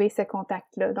retrouver ce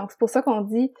contact-là. Donc, c'est pour ça qu'on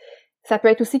dit, ça peut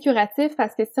être aussi curatif,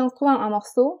 parce que si on se trouve en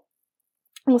morceaux,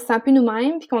 on se sent plus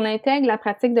nous-mêmes, puis qu'on intègre la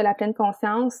pratique de la pleine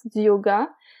conscience du yoga,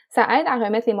 ça aide à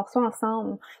remettre les morceaux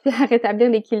ensemble, puis à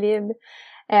rétablir l'équilibre.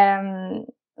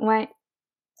 Ouais,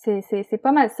 c'est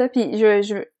pas mal ça. Puis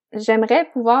j'aimerais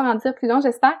pouvoir en dire plus long.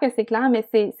 J'espère que c'est clair, mais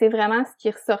c'est vraiment ce qui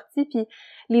est ressorti. Puis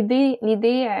l'idée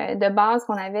de base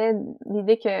qu'on avait,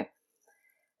 l'idée que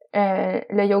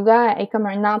le yoga est comme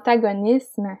un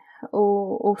antagonisme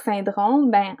au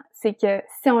syndrome, ben c'est que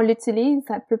si on l'utilise,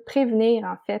 ça peut prévenir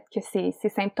en fait que ces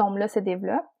symptômes-là se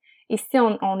développent. Et si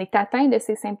on est atteint de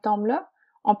ces symptômes-là,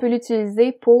 on peut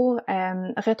l'utiliser pour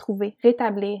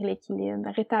rétablir l'équilibre,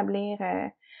 rétablir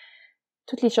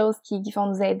toutes les choses qui vont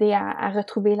nous aider à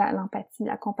retrouver l'empathie,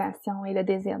 la compassion et le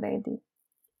désir d'aider.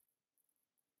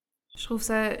 Je trouve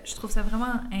ça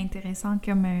vraiment intéressant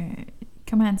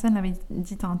comme Hansen l'avait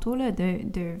dit tantôt, là,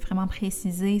 de vraiment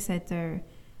préciser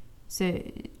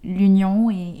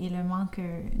l'union et le manque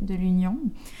de l'union.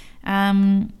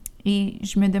 Et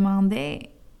je me demandais,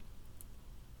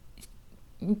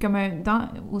 comme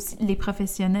aussi les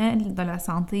professionnels de la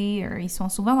santé, ils sont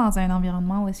souvent dans un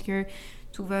environnement où est-ce que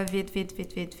tout va vite.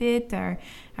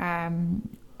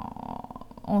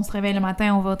 On se réveille le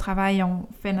matin, on va au travail, on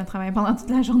fait notre travail pendant toute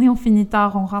la journée, on finit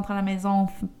tard, on rentre à la maison, on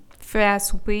fait à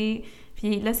souper.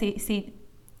 Puis là,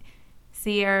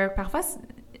 parfois,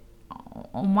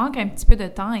 on manque un petit peu de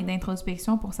temps et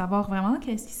d'introspection pour savoir vraiment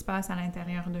qu'est-ce qui se passe à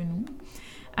l'intérieur de nous.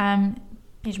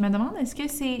 Puis je me demande, est-ce que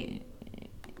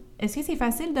c'est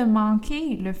facile de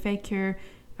manquer le fait que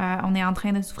on est en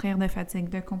train de souffrir de fatigue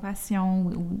de compassion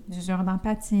ou d'usure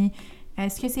d'empathie?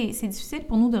 Est-ce que c'est difficile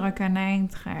pour nous de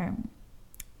reconnaître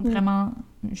vraiment,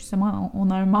 justement, on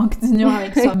a un manque d'union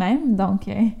avec soi-même, donc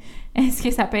est-ce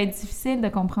que ça peut être difficile de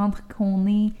comprendre qu'on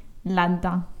est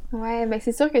là-dedans? Ouais, ben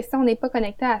c'est sûr que si on n'est pas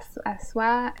connecté à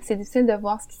soi, c'est difficile de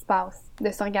voir ce qui se passe,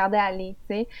 de se regarder aller,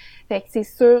 tu sais. Fait que c'est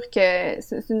sûr que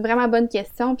c'est une vraiment bonne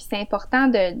question, puis c'est important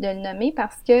de le nommer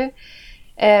parce que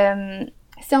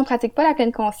si on pratique pas la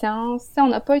pleine conscience, si on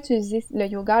n'a pas utilisé le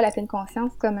yoga ou la pleine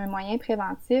conscience comme un moyen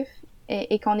préventif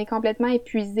et qu'on est complètement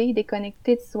épuisé,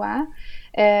 déconnecté de soi,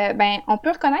 ben on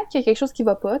peut reconnaître qu'il y a quelque chose qui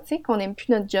va pas, tu sais, qu'on n'aime plus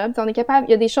notre job. On est capable,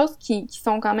 il y a des choses qui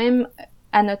sont quand même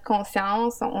à notre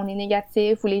conscience, on est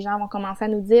négatif, ou les gens vont commencer à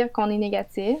nous dire qu'on est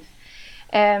négatif.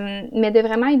 Mais de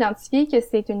vraiment identifier que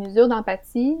c'est une usure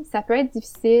d'empathie, ça peut être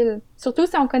difficile, surtout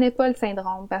si on connaît pas le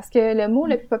syndrome, parce que le mot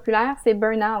le plus populaire, c'est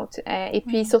burn-out. Et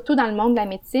puis, surtout dans le monde de la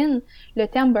médecine, le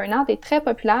terme burn-out est très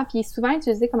populaire, puis il est souvent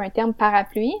utilisé comme un terme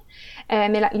parapluie.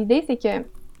 Mais l'idée, c'est que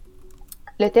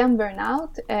le terme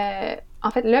burn-out, en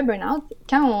fait, le burn-out,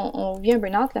 quand on vit un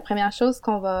burn-out, la première chose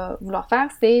qu'on va vouloir faire,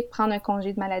 c'est prendre un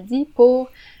congé de maladie pour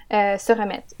se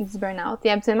remettre du burn-out. Et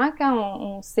habituellement, quand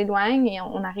on s'éloigne et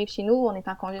on arrive chez nous, on est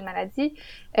en congé de maladie,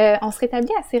 on se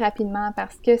rétablit assez rapidement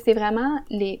parce que c'est vraiment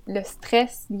le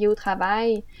stress lié au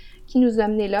travail qui nous a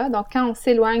menés là. Donc, quand on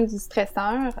s'éloigne du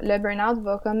stresseur, le burn-out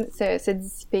va comme se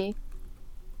dissiper.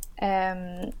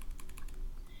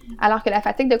 Alors que la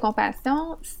fatigue de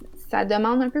compassion, ça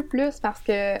demande un peu plus parce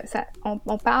que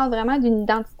on parle vraiment d'une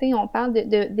identité, on parle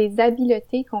des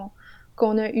habiletés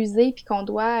qu'on a usées puis qu'on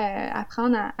doit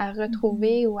apprendre à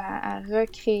retrouver ou à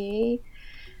recréer,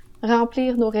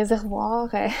 remplir nos réservoirs,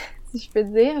 si je peux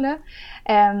dire, là.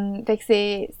 Fait que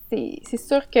c'est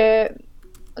sûr que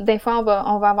des fois, on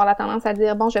va avoir la tendance à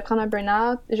dire, bon, je vais prendre un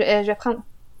burn-out, je vais prendre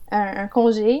un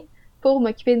congé pour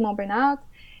m'occuper de mon burn-out.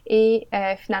 Et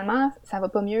finalement, ça va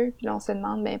pas mieux. Puis là, on se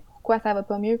demande, ben pourquoi ça va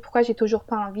pas mieux? Pourquoi j'ai toujours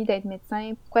pas envie d'être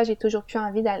médecin? Pourquoi j'ai toujours plus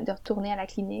envie de retourner à la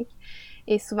clinique?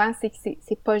 Et souvent, c'est que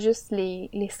c'est pas juste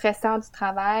les stresseurs du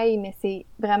travail, mais c'est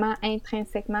vraiment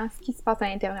intrinsèquement ce qui se passe à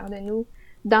l'intérieur de nous,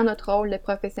 dans notre rôle de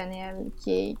professionnel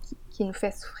qui nous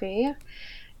fait souffrir.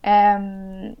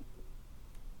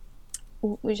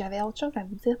 J'avais autre chose à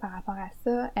vous dire par rapport à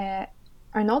ça.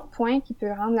 Un autre point qui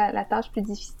peut rendre la tâche plus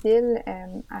difficile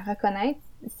à reconnaître,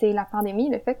 c'est la pandémie,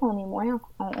 le fait qu'on est moins,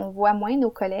 on voit moins nos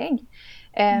collègues.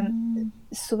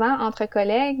 Souvent, entre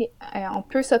collègues, on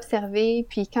peut s'observer,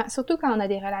 puis surtout quand on a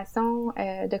des relations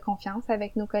de confiance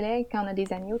avec nos collègues, quand on a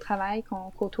des amis au travail qu'on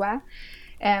côtoie.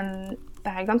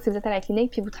 Par exemple, si vous êtes à la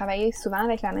clinique puis vous travaillez souvent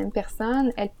avec la même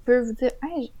personne, elle peut vous dire «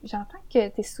 Hey, j'entends que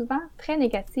tu es souvent très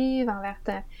négative envers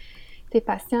tes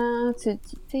patients,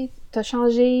 tu as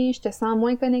changé, je te sens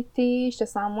moins connectée, je te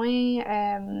sens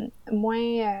moins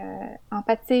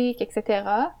empathique, etc. »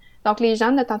 Donc, les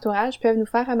gens de notre entourage peuvent nous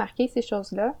faire remarquer ces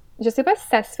choses-là. Je sais pas si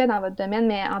ça se fait dans votre domaine,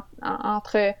 mais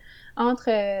entre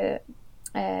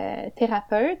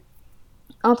thérapeutes,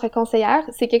 entre conseillères,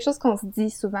 c'est quelque chose qu'on se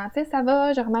dit souvent. Tu sais, ça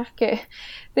va, je remarque que, tu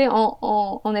sais,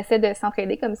 on essaie de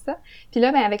s'entraider comme ça. Puis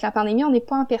là, ben avec la pandémie, on n'est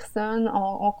pas en personne,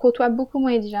 on côtoie beaucoup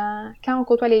moins de gens. Quand on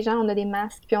côtoie les gens, on a des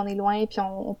masques, puis on est loin, puis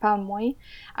on parle moins.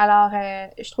 Alors,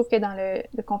 je trouve que dans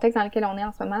le contexte dans lequel on est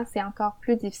en ce moment, c'est encore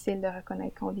plus difficile de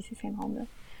reconnaître qu'on vit ces syndromes-là.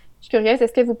 Je suis curieuse,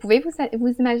 est-ce que vous pouvez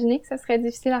vous imaginer que ça serait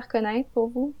difficile à reconnaître pour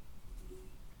vous?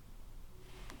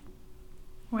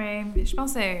 Oui, je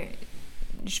pense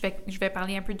je vais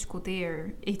parler un peu du côté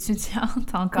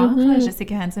étudiante encore. Je sais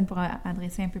que Hansen pourra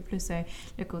adresser un peu plus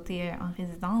le côté en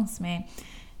résidence, mais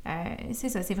c'est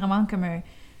ça, c'est vraiment comme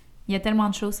il y a tellement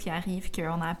de choses qui arrivent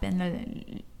qu'on a à peine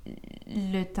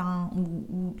le temps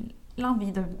ou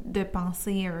l'envie de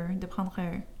penser, de prendre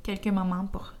quelques moments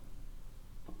pour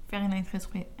faire une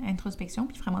introspection,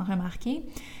 puis vraiment remarquer.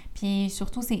 Puis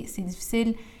surtout, c'est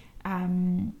difficile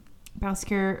parce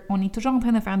qu'on est toujours en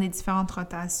train de faire des différentes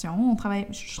rotations.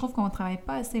 Je trouve qu'on ne travaille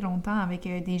pas assez longtemps avec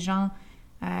des gens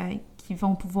qui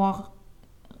vont pouvoir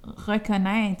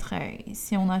reconnaître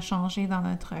si on a changé dans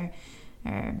notre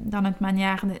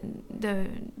manière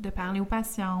de parler aux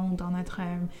patients ou dans notre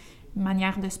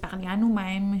manière de se parler à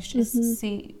nous-mêmes.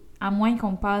 C'est à moins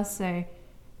qu'on passe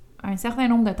un certain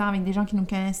nombre de temps avec des gens qui nous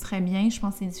connaissent très bien, je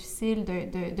pense que c'est difficile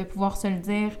de pouvoir se le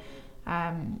dire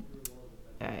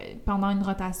pendant une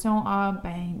rotation.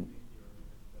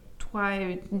 Toi,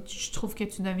 je trouve que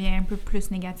tu deviens un peu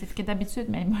plus négatif que d'habitude,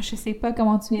 mais moi, je sais pas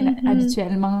comment tu es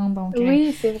habituellement, donc...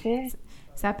 Oui, c'est vrai.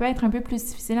 Ça peut être un peu plus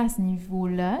difficile à ce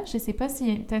niveau-là. Je sais pas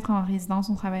si, peut-être en résidence,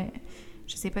 on travaille...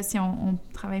 Je sais pas si on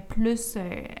travaille plus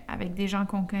avec des gens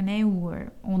qu'on connaît ou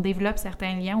on développe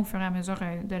certains liens au fur et à mesure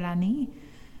de l'année.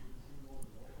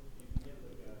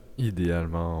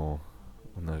 Idéalement,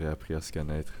 on aurait appris à se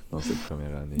connaître dans cette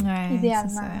première année. Ouais,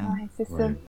 idéalement, c'est ça.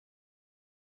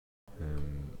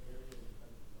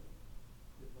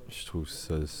 Je trouve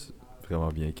ça vraiment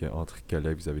bien qu'entre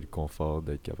collègues, vous avez le confort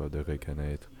d'être capable de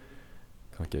reconnaître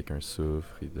quand quelqu'un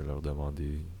souffre et de leur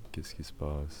demander qu'est-ce qui se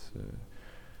passe.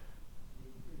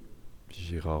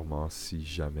 J'ai rarement, si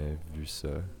jamais, vu ça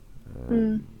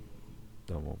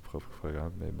dans mon propre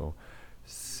programme, mais bon,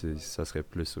 ça serait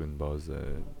plus sur une base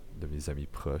de mes amis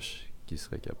proches qui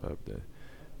seraient capables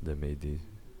de m'aider.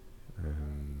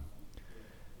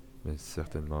 Mais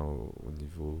certainement au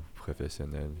niveau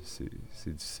professionnel,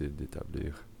 c'est difficile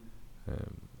d'établir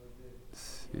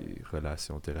ces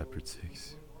relations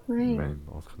thérapeutiques, même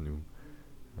entre nous.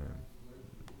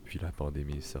 Puis la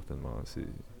pandémie, certainement,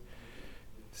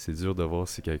 c'est dur de voir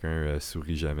si quelqu'un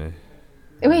sourit jamais.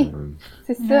 Oui,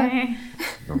 c'est ça.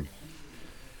 Donc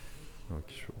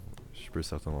je peux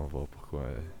certainement voir pourquoi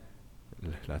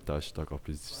la tâche est encore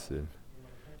plus difficile.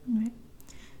 Oui.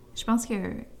 Je pense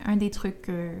que un des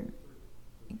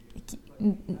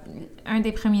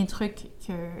premiers trucs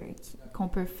qu'on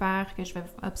peut faire, que je vais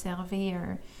observer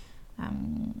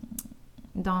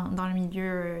dans le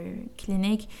milieu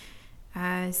clinique,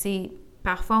 c'est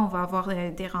parfois on va avoir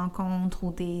des rencontres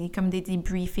ou comme des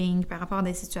debriefings par rapport à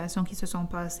des situations qui se sont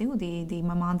passées ou des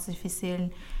moments difficiles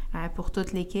pour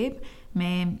toute l'équipe,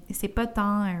 mais c'est pas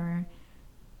tant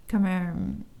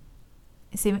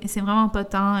c'est vraiment pas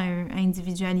tant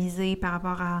individualisé par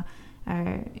rapport à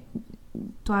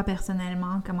toi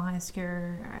personnellement, comment est-ce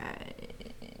que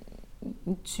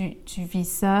tu vis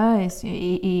ça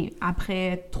et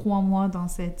après 3 mois dans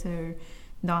cette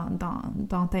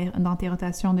dans tes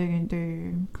rotations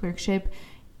de clerkship,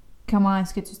 comment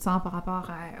est-ce que tu te sens par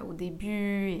rapport au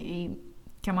début et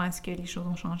comment est-ce que les choses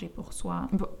ont changé pour toi.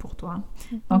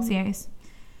 Donc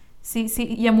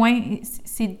il y a moins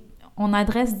on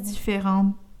adresse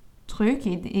différents trucs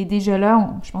et déjà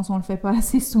là, je pense qu'on le fait pas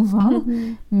assez souvent,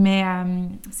 mais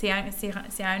c'est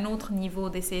à un autre niveau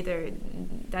d'essayer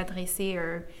d'adresser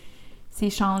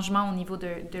ces changements au niveau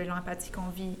de l'empathie qu'on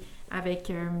vit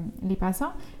avec les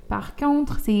patients. Par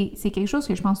contre, c'est quelque chose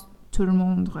que je pense tout le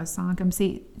monde ressent, comme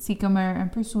c'est comme un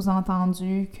peu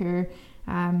sous-entendu que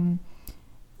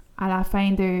à la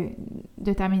fin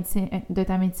de ta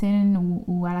médecine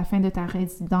ou à la fin de ta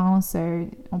résidence,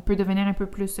 on peut devenir un peu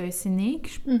plus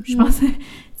cynique. Je pense que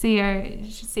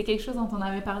c'est quelque chose dont on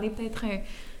avait parlé peut-être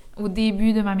au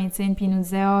début de ma médecine, puis il nous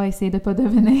disait « essaye de pas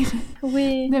devenir,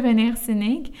 devenir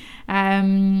cynique. »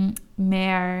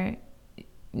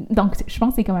 donc, je pense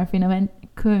que c'est comme un phénomène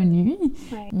connu,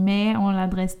 mais on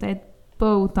l'adresse peut-être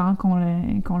pas autant qu'on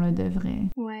le devrait.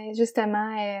 Oui,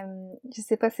 justement, je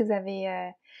sais pas si vous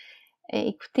avez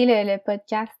écouté le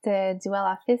podcast du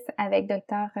Well Office avec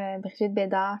Dr. Brigitte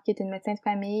Bédard, qui est une médecin de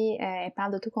famille. Elle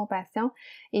parle d'autocompassion,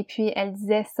 et puis elle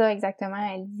disait ça exactement.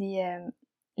 Elle dit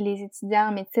les étudiants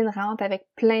en médecine rentrent avec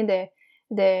plein de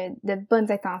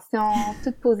bonnes intentions,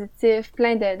 toutes positives,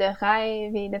 plein de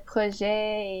rêves et de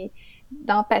projets et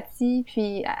d'empathie,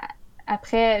 puis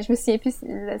après, je me souviens plus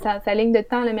sa ligne de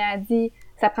temps, là, mais elle dit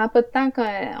ça prend pas de temps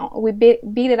qu'on we beat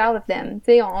it out of them,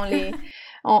 tu sais,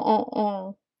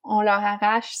 on leur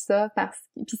arrache ça parce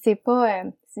que puis c'est pas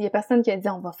il y a personne qui a dit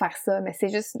on va faire ça, mais c'est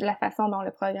juste la façon dont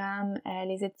le programme,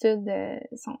 les études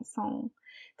sont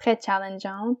très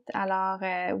challengeantes. Alors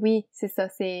oui, c'est ça,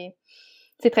 c'est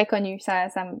très connu,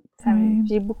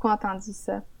 j'ai beaucoup entendu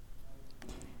ça.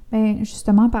 Ben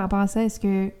justement par rapport à ça, est-ce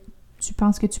que tu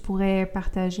penses que tu pourrais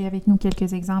partager avec nous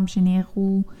quelques exemples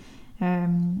généraux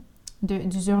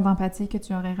d'usure d'empathie que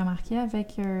tu aurais remarqué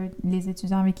avec les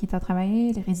étudiants avec qui tu as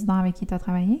travaillé, les résidents avec qui tu as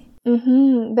travaillé?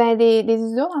 Mm-hmm. Ben, des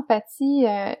usures d'empathie,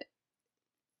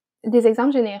 des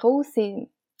exemples généraux, c'est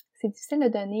difficile de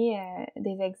donner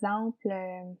des exemples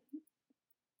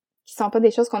qui sont pas des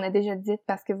choses qu'on a déjà dites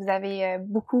parce que vous avez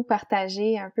beaucoup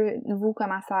partagé un peu, vous,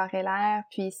 comment ça aurait l'air,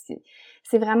 puis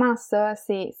c'est vraiment ça,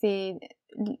 c'est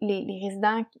les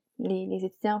résidents, les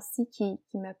étudiants aussi qui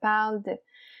me parlent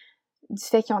du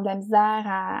fait qu'ils ont de la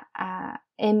misère à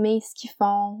aimer ce qu'ils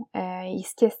font, ils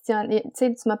se questionnent, tu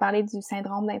sais, tu m'as parlé du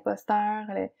syndrome d'imposteur,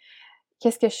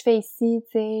 qu'est-ce que je fais ici,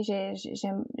 tu sais,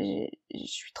 je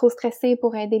suis trop stressée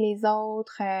pour aider les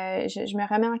autres, je me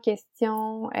remets en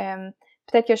question,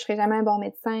 peut-être que je serai jamais un bon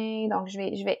médecin, donc je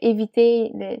vais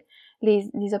éviter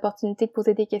les opportunités de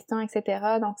poser des questions,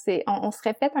 etc. Donc on se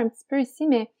répète un petit peu ici,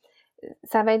 mais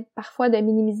ça va être parfois de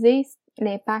minimiser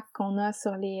l'impact qu'on a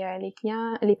sur les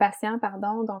patients,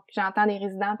 pardon. Donc j'entends des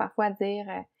résidents parfois dire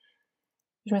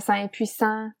je me sens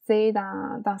impuissant, tu sais,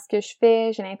 dans ce que je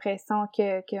fais, j'ai l'impression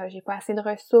que j'ai pas assez de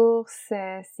ressources,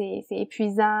 c'est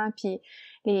épuisant, puis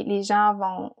les gens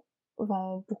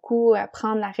vont beaucoup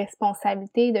prendre la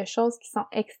responsabilité de choses qui sont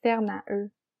externes à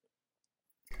eux.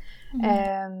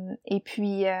 Et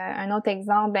puis, un autre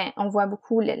exemple, ben, on voit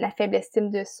beaucoup la faible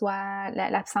estime de soi,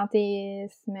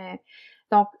 l'absentéisme.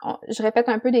 Donc, je répète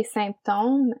un peu des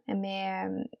symptômes, mais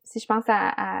si je pense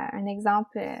à un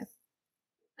exemple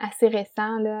assez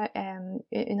récent, là,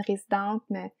 une résidente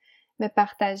me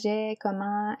partageait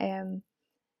comment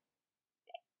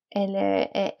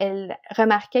elle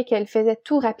remarquait qu'elle faisait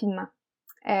tout rapidement.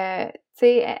 Tu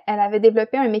sais, elle avait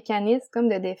développé un mécanisme comme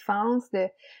de défense,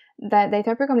 d'être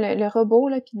un peu comme le robot,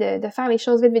 là, puis de faire les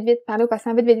choses vite, vite, vite, parler au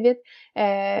patient vite, vite, vite,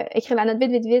 écrire la note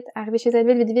vite, vite, vite, arriver chez elle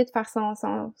vite, vite, vite, faire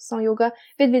son yoga,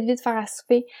 vite, vite, vite, faire à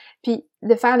souper, puis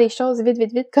de faire les choses vite,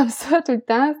 vite, vite, comme ça tout le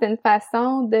temps. C'est une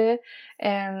façon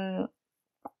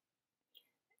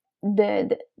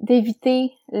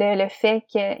d'éviter le fait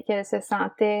qu'elle se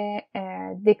sentait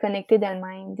déconnectée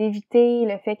d'elle-même, d'éviter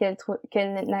le fait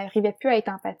qu'elle n'arrivait plus à être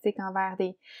empathique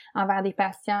envers des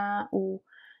patients ou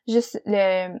juste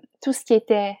tout ce qui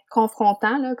était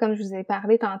confrontant, là, comme je vous ai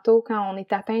parlé tantôt, quand on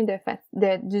est atteint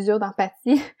d'usure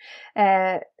d'empathie,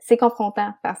 c'est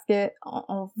confrontant parce que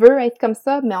on veut être comme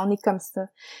ça, mais on est comme ça.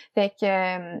 Fait que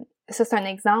ça, c'est un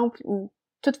exemple où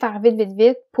tout faire vite, vite,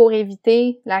 vite pour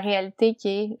éviter la réalité qui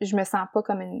est je me sens pas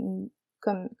comme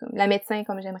la médecin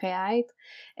comme j'aimerais être.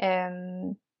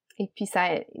 Et puis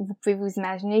vous pouvez vous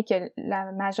imaginer que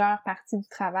la majeure partie du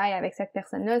travail avec cette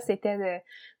personne-là, c'était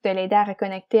de l'aider à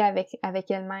reconnecter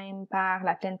avec elle-même par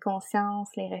la pleine conscience,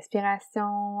 les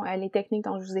respirations, les techniques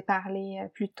dont je vous ai parlé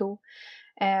plus tôt.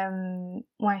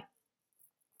 Ouais.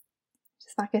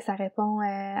 J'espère que ça répond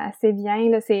assez bien.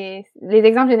 Là, c'est les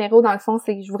exemples généraux, dans le fond,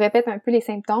 c'est que je vous répète un peu les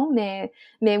symptômes, mais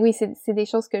oui, c'est des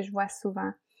choses que je vois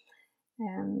souvent.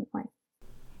 Ouais.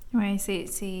 Oui,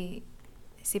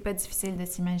 c'est pas difficile de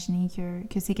s'imaginer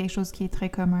que c'est quelque chose qui est très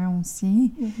commun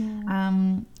aussi.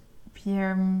 Mm-hmm. Puis,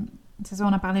 c'est ça,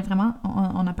 on a parlé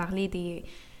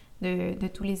de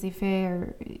tous les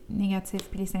effets négatifs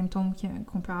puis les symptômes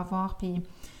qu'on peut avoir. Puis,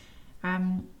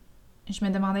 je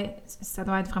me demandais, ça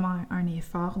doit être vraiment un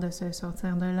effort de se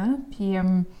sortir de là. Puis,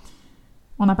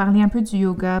 on a parlé un peu du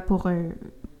yoga pour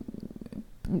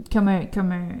comme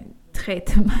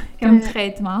traitement, comme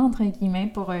traitement, entre guillemets,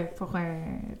 pour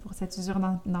cette usure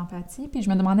d'empathie. Puis je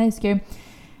me demandais, est-ce que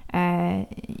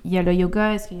il y a le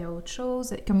yoga, est-ce qu'il y a autre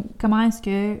chose? Comment est-ce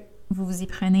que vous vous y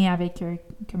prenez avec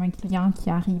comme un client qui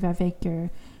arrive avec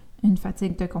une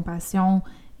fatigue de compassion?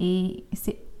 Et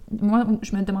moi,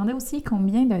 je me demandais aussi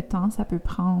combien de temps ça peut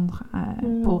prendre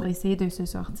pour essayer de se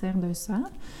sortir de ça.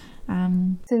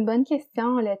 C'est une bonne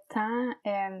question. Le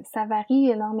temps, ça varie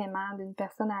énormément d'une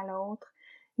personne à l'autre,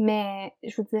 mais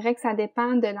je vous dirais que ça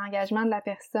dépend de l'engagement de la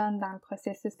personne dans le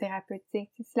processus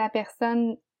thérapeutique. Si la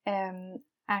personne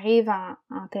arrive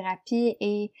en thérapie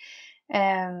et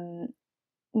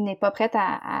n'est pas prête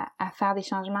à faire des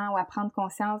changements ou à prendre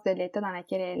conscience de l'état dans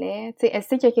lequel elle est. Tu sais, elle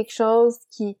sait qu'il y a quelque chose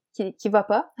qui va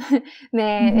pas,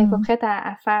 mais elle est pas prête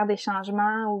à faire des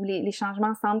changements ou les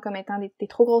changements semblent comme étant des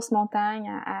trop grosses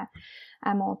montagnes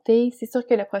à monter. C'est sûr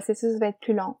que le processus va être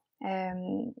plus long.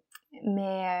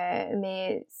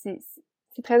 Mais c'est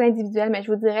très individuel, mais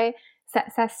je vous dirais,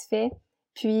 ça se fait.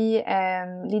 Puis,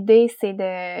 l'idée, c'est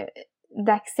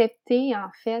d'accepter, en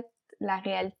fait, la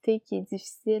réalité qui est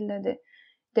difficile, là, de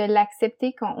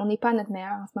l'accepter qu'on n'est pas à notre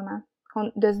meilleur en ce moment.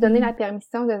 De se donner la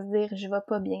permission de se dire « je vais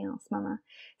pas bien en ce moment ».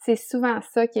 C'est souvent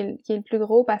ça qui est le plus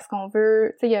gros parce qu'on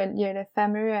veut... Tu sais, il y a le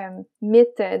fameux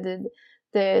mythe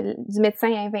du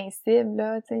médecin invincible,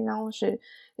 là. Tu sais, non,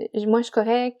 moi je suis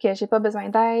correcte, j'ai pas besoin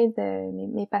d'aide,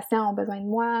 mes patients ont besoin de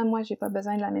moi j'ai pas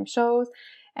besoin de la même chose.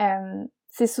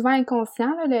 C'est souvent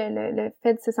inconscient, là, le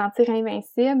fait de se sentir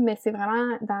invincible, mais c'est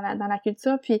vraiment dans la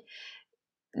culture. Puis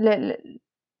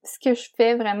ce que je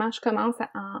fais vraiment, je commence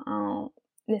en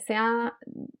essayant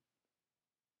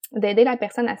d'aider la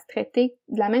personne à se traiter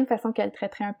de la même façon qu'elle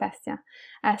traiterait un patient,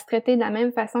 à se traiter de la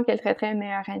même façon qu'elle traiterait un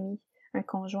meilleur ami, un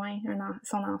conjoint,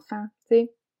 son enfant, tu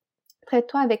sais.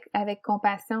 Traite-toi avec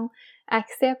compassion,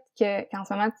 accepte qu'en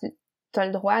ce moment, tu as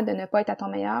le droit de ne pas être à ton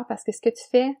meilleur parce que ce que tu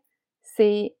fais,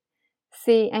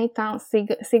 c'est intense,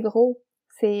 c'est gros,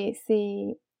 c'est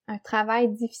un travail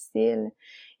difficile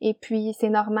et puis c'est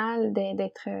normal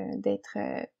d'être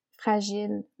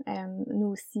fragile, nous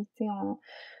aussi, tu sais,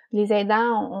 les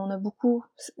aidants, on a beaucoup,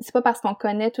 c'est pas parce qu'on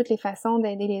connaît toutes les façons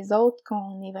d'aider les autres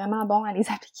qu'on est vraiment bon à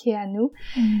les appliquer à nous.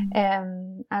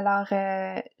 Alors,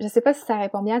 je sais pas si ça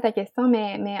répond bien à ta question,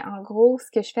 mais en gros,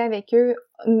 ce que je fais avec eux,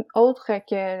 autre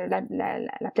que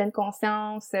la pleine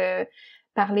conscience,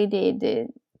 parler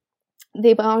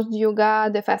des branches du yoga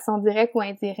de façon directe ou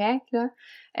indirecte, là,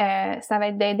 ça va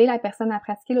être d'aider la personne à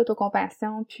pratiquer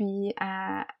l'autocompassion, puis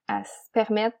à se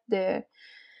permettre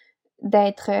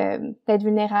d'être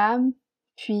vulnérable,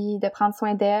 puis de prendre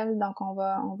soin d'elle. Donc, on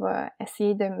va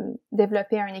essayer de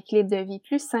développer un équilibre de vie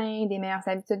plus sain, des meilleures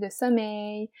habitudes de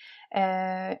sommeil.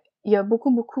 Il y a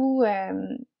beaucoup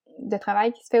de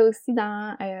travail qui se fait aussi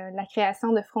dans la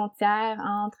création de frontières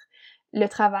entre le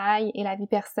travail et la vie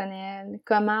personnelle.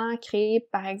 Comment créer,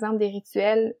 par exemple, des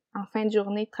rituels en fin de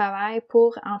journée de travail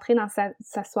pour entrer dans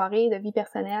sa soirée de vie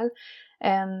personnelle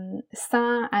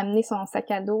sans amener son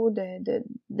sac à dos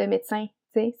de médecin,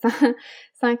 tu sais,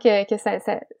 sans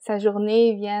que sa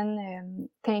journée vienne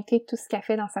teinter tout ce qu'elle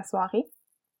fait dans sa soirée.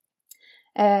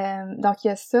 Donc, il y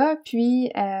a ça. Puis,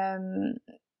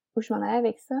 où je m'en allais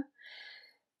avec ça?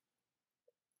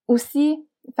 Aussi,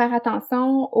 faire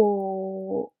attention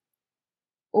aux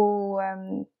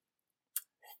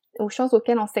choses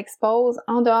auxquelles on s'expose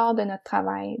en dehors de notre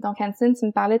travail. Donc, Hansine, tu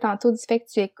me parlais tantôt du fait que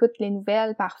tu écoutes les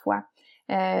nouvelles parfois,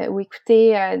 ou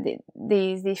écouter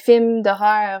des films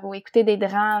d'horreur, ou écouter des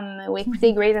drames, ou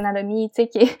écouter Grey's Anatomy, tu sais,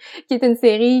 qui est une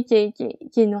série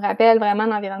qui nous rappelle vraiment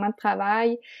l'environnement de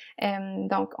travail.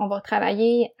 Donc, on va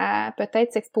travailler à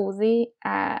peut-être s'exposer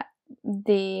à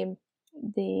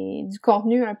du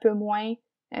contenu un peu moins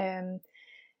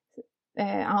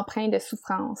empreint de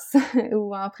souffrance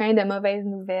ou empreint de mauvaises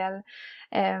nouvelles.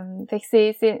 Fait que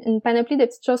c'est une panoplie de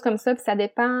petites choses comme ça, puis ça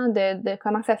dépend de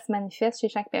comment ça se manifeste chez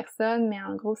chaque personne, mais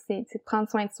en gros, c'est de prendre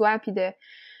soin de soi, puis de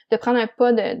prendre un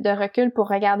pas de recul pour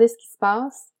regarder ce qui se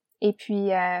passe, et puis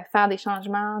faire des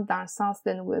changements dans le sens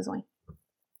de nos besoins.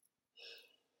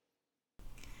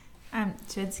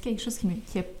 Tu as dit quelque chose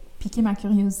qui a piqué ma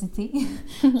curiosité.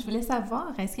 Je voulais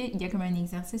savoir, est-ce qu'il y a comme un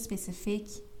exercice spécifique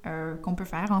qu'on peut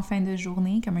faire en fin de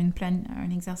journée, comme un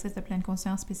exercice de pleine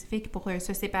conscience spécifique pour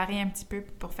se séparer un petit peu,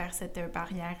 pour faire cette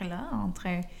barrière-là entre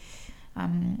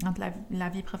la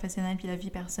vie professionnelle puis la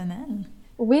vie personnelle?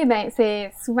 Oui, ben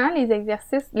c'est souvent les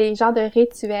exercices, les genres de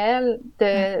rituels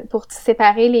pour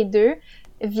séparer les deux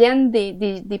viennent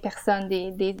des personnes,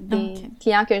 des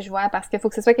clients que je vois, parce qu'il faut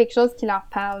que ce soit quelque chose qui leur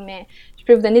parle. Mais je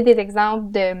peux vous donner des exemples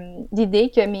d'idées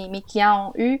que mes clients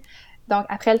ont eues. Donc,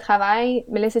 après le travail,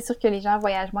 mais là, c'est sûr que les gens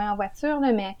voyagent moins en voiture,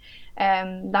 là, mais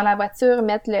dans la voiture,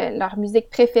 mettre leur musique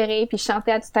préférée, puis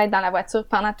chanter à tue-tête dans la voiture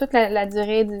pendant toute la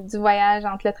durée du voyage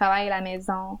entre le travail et la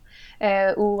maison.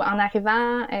 Ou en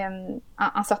arrivant,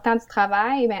 en sortant du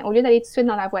travail, ben, au lieu d'aller tout de suite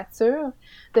dans la voiture,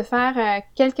 de faire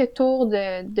quelques tours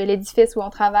de l'édifice où on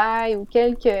travaille ou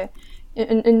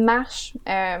une marche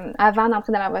avant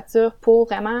d'entrer dans la voiture pour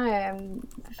vraiment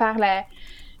faire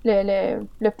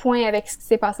le point avec ce qui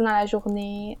s'est passé dans la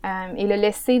journée et le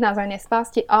laisser dans un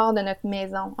espace qui est hors de notre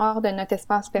maison, hors de notre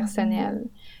espace personnel.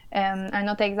 Un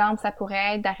autre exemple, ça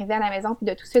pourrait être d'arriver à la maison puis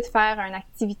de tout de suite faire une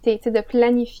activité, tu sais, de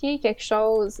planifier quelque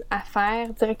chose à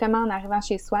faire directement en arrivant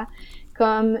chez soi,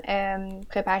 comme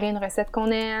préparer une recette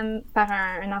qu'on aime, faire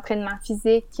un entraînement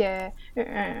physique,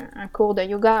 un cours de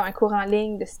yoga, un cours en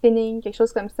ligne, de spinning, quelque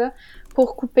chose comme ça,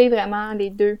 pour couper vraiment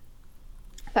les deux.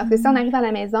 Parce que si on arrive à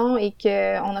la maison et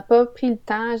qu'on n'a pas pris le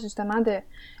temps, justement, de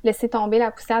laisser tomber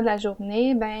la poussière de la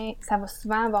journée, ben ça va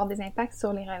souvent avoir des impacts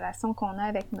sur les relations qu'on a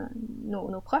avec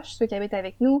nos proches, ceux qui habitent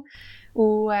avec nous,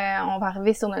 ou on va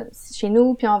arriver chez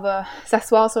nous, puis on va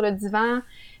s'asseoir sur le divan,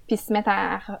 puis se mettre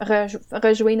à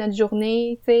rejouer notre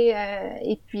journée, tu sais,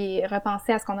 et puis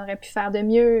repenser à ce qu'on aurait pu faire de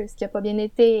mieux, ce qui a pas bien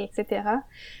été, etc.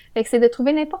 Fait que c'est de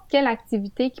trouver n'importe quelle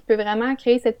activité qui peut vraiment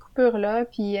créer cette coupure-là,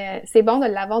 puis c'est bon de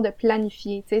l'avoir, de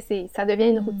planifier, tu sais, ça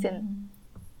devient une routine.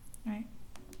 Ouais.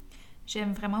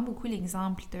 J'aime vraiment beaucoup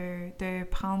l'exemple de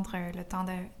prendre le temps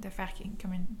de faire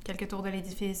comme quelques tours de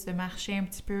l'édifice, de marcher un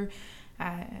petit peu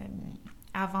à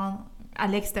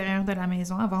l'extérieur de la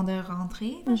maison avant de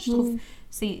rentrer. Mm-hmm.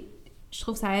 Je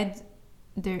trouve ça aide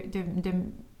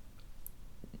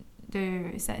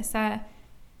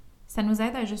ça nous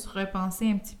aide à juste repenser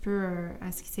un petit peu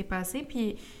à ce qui s'est passé.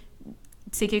 Puis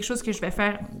c'est quelque chose que je vais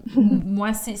faire.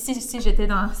 Moi, si j'étais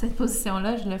dans cette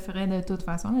position-là, je le ferais de toute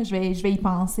façon. Là. Je vais y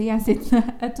penser à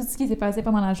tout ce qui s'est passé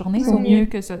pendant la journée.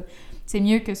 C'est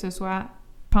mieux que ce soit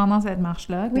pendant cette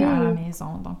marche-là qu'à la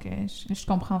maison. Donc, je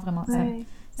comprends vraiment ça.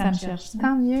 Ça me cherche.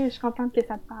 Tant mieux, je suis contente que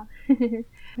ça te parle.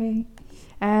 Oui.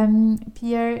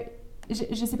 Puis,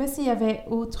 je ne sais pas s'il y avait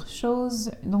autre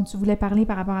chose dont tu voulais parler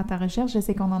par rapport à ta recherche. Je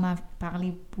sais qu'on en a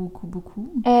parlé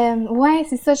beaucoup. Ouais,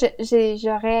 c'est ça.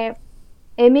 J'aurais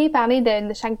aimé parler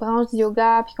de chaque branche du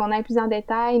yoga puis qu'on aille plus en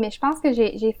détail, mais je pense que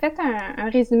j'ai fait un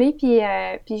résumé puis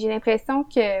j'ai l'impression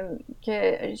que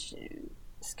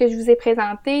ce que je vous ai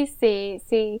présenté, c'est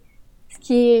ce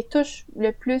qui touche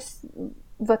le plus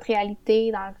votre réalité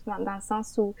dans le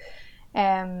sens où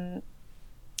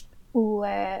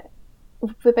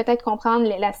vous pouvez peut-être comprendre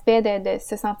l'aspect de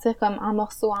se sentir comme en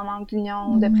morceaux, en manque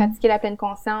d'union, de pratiquer la pleine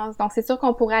conscience. Donc, c'est sûr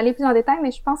qu'on pourrait aller plus en détail,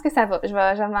 mais je pense que ça va. Je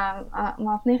vais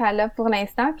m'en tenir à là pour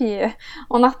l'instant, puis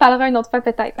on en reparlera une autre fois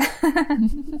peut-être.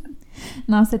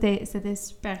 Non, c'était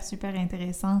super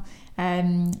intéressant.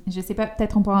 Je sais pas,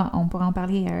 peut-être on pourra en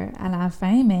parler à la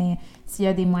fin, mais s'il y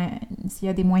a des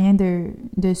moyens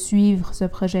de suivre ce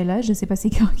projet-là, je sais pas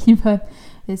c'est quand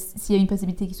s'il y a une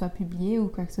possibilité qu'il soit publié ou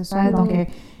quoi que ce soit. Donc,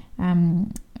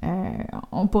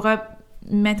 on pourra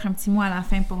mettre un petit mot à la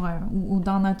fin ou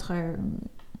dans notre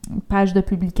page de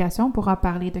publication, on pourra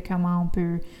parler de comment on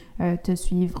peut te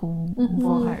suivre ou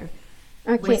voir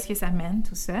où est-ce que ça mène,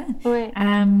 tout ça. Ouais.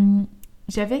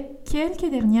 J'avais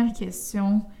quelques dernières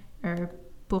questions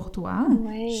pour toi.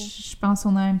 Ouais. Je pense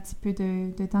qu'on a un petit peu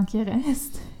de temps qui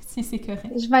reste, si c'est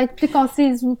correct. Je vais être plus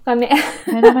concise, je vous promets.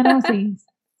 non,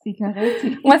 c'est correct.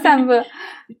 Moi, ça me va.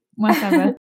 Moi, ça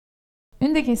va.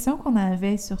 Une des questions qu'on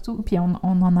avait surtout, puis on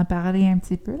en a parlé un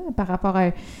petit peu là, par rapport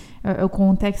au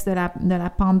contexte de la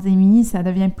pandémie, ça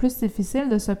devient plus difficile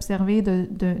de s'observer,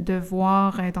 de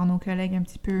voir dans nos collègues un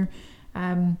petit peu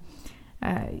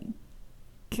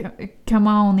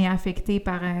comment on est affecté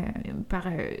par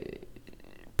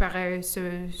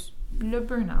le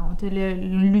burn-out,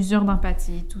 l'usure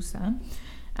d'empathie, tout ça.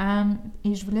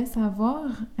 Et je voulais savoir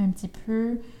un petit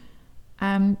peu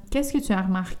qu'est-ce que tu as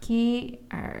remarqué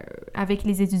avec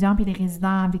les étudiants et les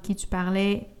résidents avec qui tu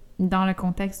parlais dans le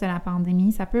contexte de la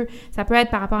pandémie? Ça peut être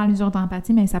par rapport à l'usure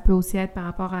d'empathie, mais ça peut aussi être par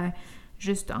rapport à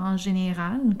juste en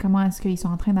général. Comment est-ce qu'ils sont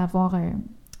en train d'avoir...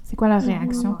 c'est quoi leur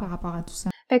réaction par rapport à tout ça?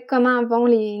 Fait que comment vont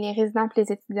les résidents et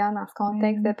les étudiants dans ce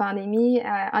contexte de pandémie?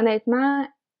 Honnêtement,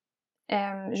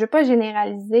 je veux pas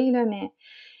généraliser, là, mais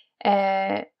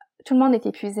tout le monde est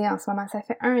épuisé en ce moment. Ça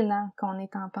fait 1 an qu'on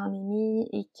est en pandémie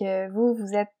et que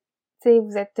vous êtes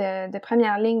de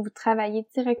première ligne, vous travaillez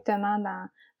directement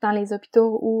dans les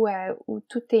hôpitaux où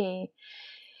tout est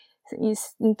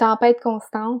une tempête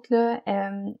constante, là.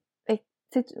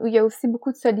 Il y a aussi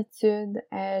beaucoup de solitude.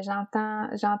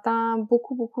 J'entends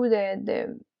beaucoup de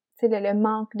le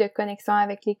manque de connexion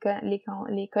avec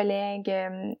les collègues.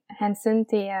 Hanson,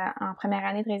 t'es en première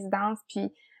année de résidence,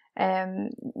 puis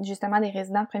justement, des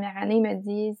résidents de première année me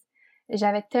disent «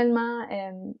 J'avais tellement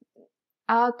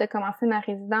hâte de commencer ma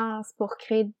résidence pour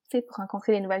créer, tu sais, pour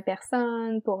rencontrer des nouvelles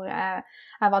personnes, pour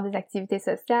avoir des activités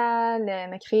sociales,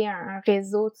 me créer un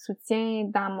réseau de soutien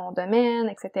dans mon domaine,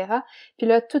 etc. » Puis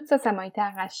là, tout ça, ça m'a été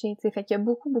arraché, tu sais. Fait qu'il y a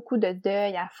beaucoup, beaucoup de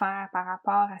deuil à faire par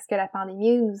rapport à ce que la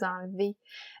pandémie nous a enlevé.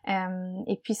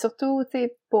 Et puis surtout, tu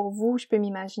sais, pour vous, je peux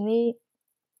m'imaginer,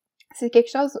 c'est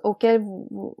quelque chose auquel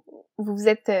vous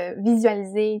êtes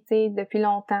visualisé, tu sais, depuis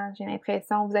longtemps, j'ai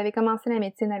l'impression. Vous avez commencé la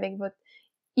médecine avec votre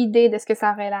idée de ce que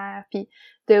ça aurait l'air, puis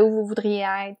de où vous voudriez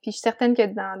être. Puis je suis certaine que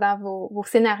dans vos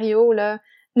scénarios, là,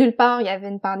 nulle part il y avait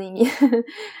une pandémie.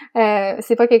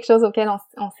 C'est pas quelque chose auquel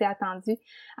on s'est attendu.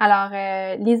 Alors,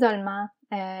 l'isolement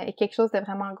est quelque chose de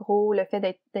vraiment gros, le fait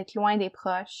d'être loin des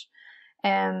proches.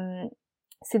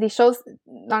 C'est des choses,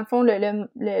 dans le fond,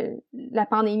 la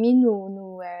pandémie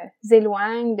nous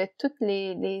éloigne de toutes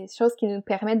les choses qui nous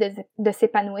permettent de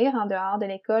s'épanouir en dehors de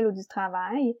l'école ou du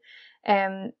travail.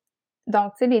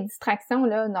 Donc, tu sais, les distractions,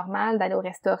 là, normales, d'aller au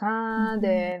restaurant,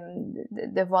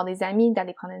 de voir des amis,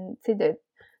 d'aller prendre tu sais,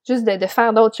 juste de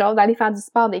faire d'autres choses, d'aller faire du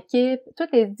sport d'équipe,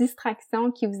 toutes les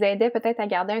distractions qui vous aidaient peut-être à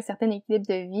garder un certain équilibre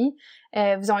de vie,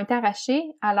 vous ont été arrachées.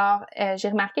 Alors, j'ai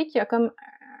remarqué qu'il y a comme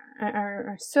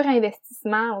un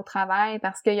surinvestissement au travail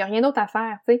parce qu'il y a rien d'autre à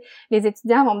faire, tu sais. Les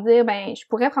étudiants vont me dire, ben, je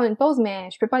pourrais prendre une pause, mais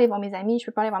je peux pas aller voir mes amis, je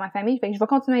peux pas aller voir ma famille, fait que je vais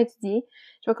continuer à étudier,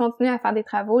 je vais continuer à faire des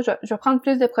travaux, je vais prendre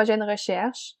plus de projets de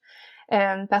recherche,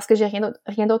 parce que j'ai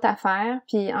rien d'autre à faire.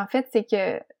 Puis en fait, c'est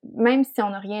que même si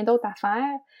on n'a rien d'autre à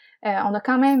faire, on a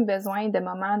quand même besoin de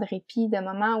moments de répit, de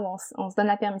moments où on se donne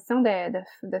la permission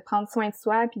de prendre soin de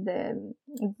soi, puis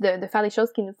de faire des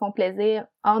choses qui nous font plaisir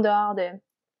en dehors de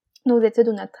nos études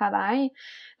ou notre travail.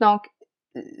 Donc,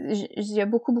 il y a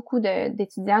beaucoup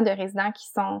d'étudiants, de résidents qui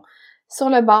sont sur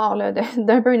le bord là,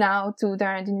 d'un burn-out ou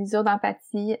d'une usure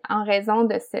d'empathie en raison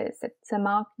de ce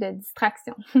manque de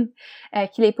distraction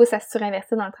qui les pousse à se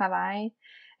surinvestir dans le travail.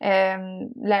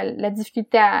 La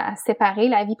difficulté à séparer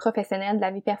la vie professionnelle de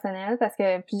la vie personnelle parce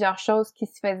que plusieurs choses qui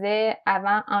se faisaient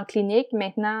avant en clinique,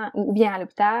 maintenant, ou bien à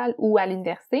l'hôpital ou à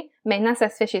l'université, maintenant ça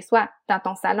se fait chez soi, dans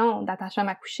ton salon, dans ta chambre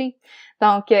à coucher.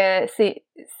 Donc,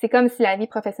 c'est comme si la vie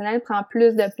professionnelle prend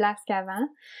plus de place qu'avant.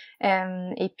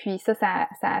 Et puis ça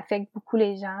affecte beaucoup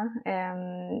les gens.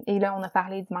 Et là, on a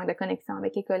parlé du manque de connexion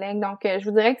avec les collègues. Donc, je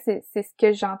vous dirais que c'est ce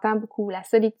que j'entends beaucoup, la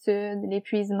solitude,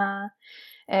 l'épuisement,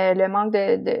 le manque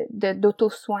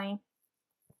d'auto-soin.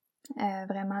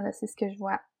 Vraiment, là, c'est ce que je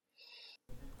vois.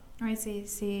 Oui,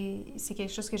 c'est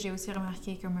quelque chose que j'ai aussi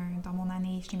remarqué comme dans mon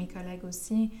année chez mes collègues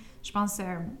aussi. Je pense,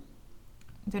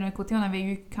 de notre côté, on avait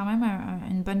eu quand même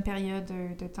une bonne période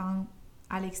de temps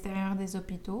à l'extérieur des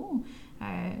hôpitaux,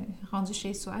 rendu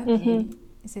chez soi. Puis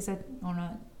c'est ça, on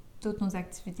a toutes nos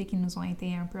activités qui nous ont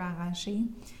été un peu arrachées.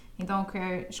 Et donc,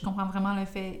 je comprends vraiment le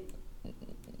fait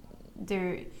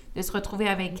de se retrouver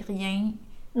avec rien,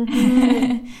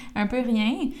 un peu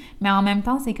rien, mais en même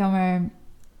temps, c'est comme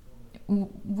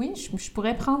oui, je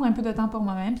pourrais prendre un peu de temps pour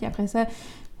moi-même, puis après ça,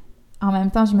 en même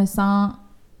temps, je me sens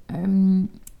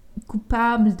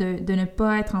coupable de ne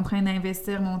pas être en train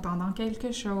d'investir mon temps dans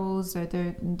quelque chose,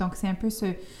 donc c'est un peu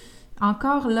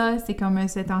encore là, c'est comme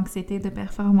cette anxiété de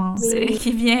performance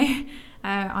qui vient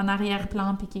en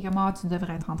arrière-plan, puis qui est comme, tu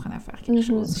devrais être en train de faire quelque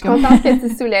chose. Je suis contente que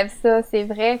tu soulèves ça. C'est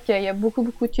vrai qu'il y a beaucoup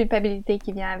de culpabilité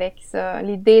qui vient avec ça.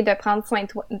 L'idée de prendre soin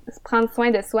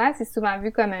de soi, c'est souvent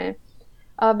vu comme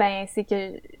c'est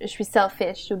que je suis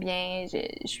selfish, ou bien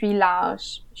je suis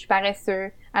lâche, je suis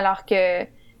paresseux, alors que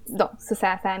donc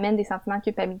ça amène des sentiments de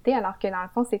culpabilité, alors que dans le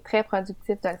fond, c'est très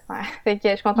productif de le faire. Fait que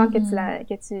je suis contente que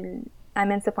tu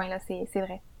amènes ce point-là, c'est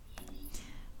vrai.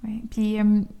 Oui, puis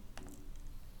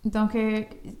donc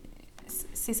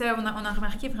c'est ça, on a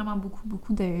remarqué vraiment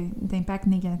beaucoup d'impacts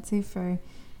négatifs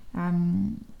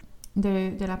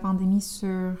de la pandémie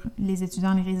sur les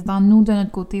étudiants, les résidents. Nous, de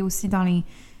notre côté aussi, dans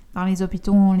les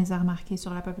hôpitaux, on les a remarqués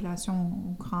sur la population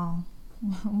au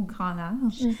grand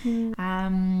large.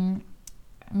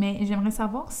 Mais j'aimerais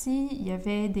savoir s'il y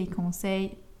avait des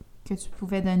conseils que tu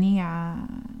pouvais donner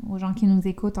aux gens qui nous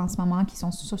écoutent en ce moment, qui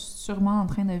sont sûrement en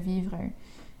train de vivre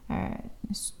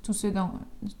tout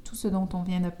ce dont on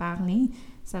vient de parler.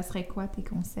 Ça serait quoi tes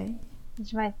conseils?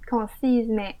 Je vais être concise,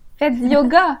 mais faites du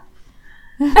yoga!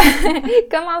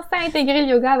 Commencez à intégrer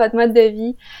le yoga à votre mode de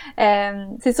vie.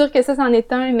 C'est sûr que ça, c'en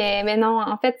est un, mais non,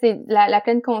 en fait, c'est la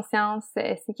pleine conscience,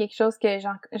 c'est quelque chose que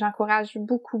j'encourage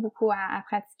beaucoup à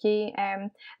pratiquer.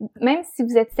 Même si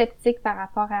vous êtes sceptique par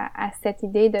rapport à cette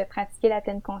idée de pratiquer la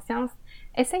pleine conscience,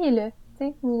 essayez-le. tu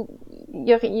sais.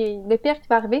 Le pire qui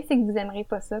va arriver, c'est que vous aimerez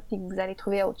pas ça puis que vous allez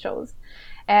trouver autre chose.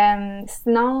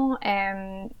 Sinon,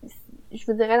 je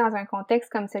vous dirais dans un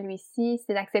contexte comme celui-ci,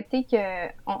 c'est d'accepter que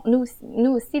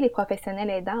nous aussi, les professionnels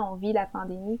aidants, on vit la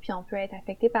pandémie puis on peut être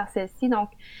affecté par celle-ci. Donc,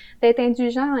 d'être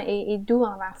indulgent et doux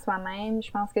envers soi-même,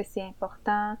 je pense que c'est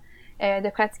important. De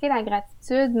pratiquer la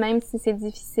gratitude, même si c'est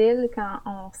difficile, quand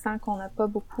on sent qu'on n'a pas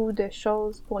beaucoup de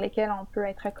choses pour lesquelles on peut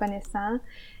être reconnaissant.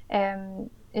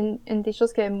 Une des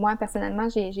choses que moi, personnellement,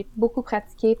 j'ai beaucoup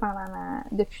pratiqué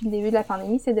depuis le début de la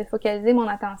pandémie, c'est de focaliser mon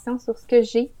attention sur ce que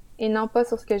j'ai et non pas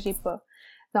sur ce que j'ai pas.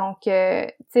 Donc, tu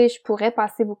sais, je pourrais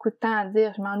passer beaucoup de temps à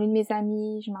dire je m'ennuie de mes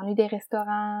amis, je m'ennuie des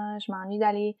restaurants, je m'ennuie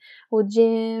d'aller au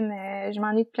gym, je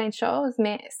m'ennuie de plein de choses,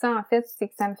 mais ça, en fait, c'est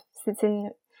que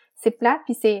c'est plate,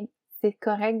 puis c'est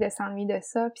correct de s'ennuyer de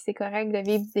ça, puis c'est correct de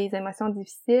vivre des émotions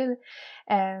difficiles.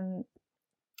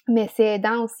 Mais c'est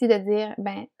aidant aussi de dire,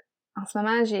 ben, en ce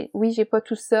moment, j'ai pas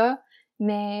tout ça,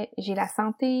 mais j'ai la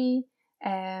santé,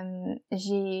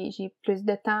 j'ai plus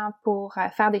de temps pour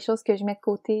faire des choses que je mets de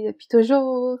côté depuis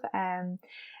toujours.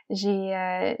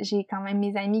 J'ai quand même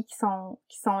mes amis qui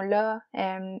sont là,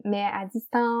 mais à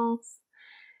distance.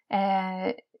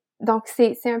 Donc,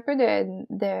 c'est un peu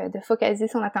de focaliser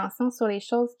son attention sur les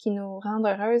choses qui nous rendent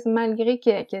heureuses, malgré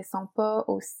qu'elles sont pas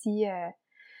aussi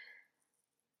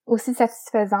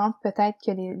satisfaisantes peut-être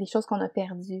que les choses qu'on a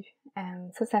perdues.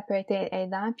 Ça peut être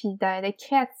aidant. Puis d'être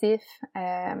créatif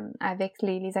avec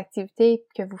les activités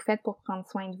que vous faites pour prendre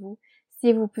soin de vous.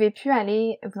 Si vous pouvez plus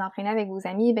aller vous entraîner avec vos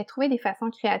amis, ben trouvez des façons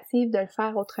créatives de le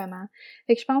faire autrement.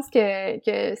 Fait que je pense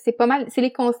que c'est pas mal, c'est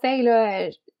les conseils là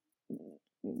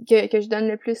que je donne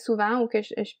le plus souvent ou que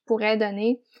je pourrais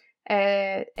donner.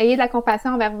 Ayez de la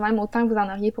compassion envers vous-même autant que vous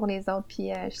en auriez pour les autres, puis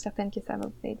je suis certaine que ça va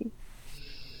vous aider.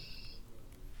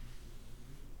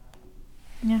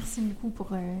 Merci beaucoup pour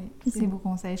ces beaux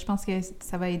conseils. Je pense que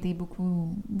ça va aider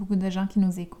beaucoup de gens qui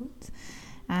nous écoutent.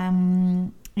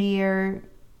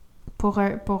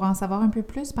 Pour en savoir un peu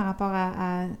plus par rapport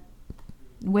à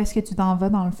où est-ce que tu t'en vas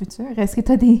dans le futur, est-ce que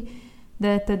tu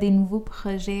as des nouveaux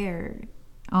projets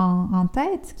en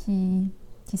tête qui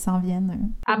s'en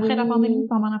viennent après la pandémie,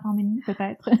 pendant la pandémie,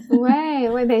 peut-être?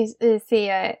 Ouais, ben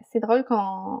c'est drôle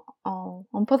qu'on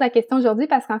me pose la question aujourd'hui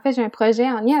parce qu'en fait, j'ai un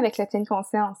projet en lien avec la pleine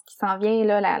conscience qui s'en vient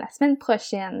là la semaine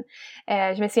prochaine.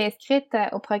 Je me suis inscrite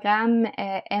au programme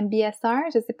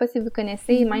MBSR, je sais pas si vous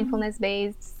connaissez, Mindfulness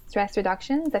Based Stress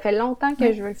Reduction. Ça fait longtemps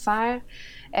que je veux le faire.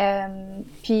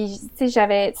 Puis tu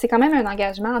sais, c'est quand même un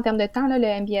engagement en termes de temps là,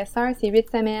 le MBSR, c'est 8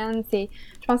 semaines,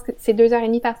 je pense que c'est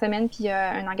 2h30 par semaine, puis il y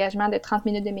a un engagement de 30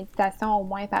 minutes de méditation au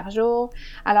moins par jour.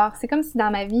 Alors, c'est comme si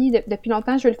dans ma vie, depuis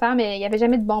longtemps, je veux le faire, mais il n'y avait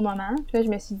jamais de bon moment. Puis là, je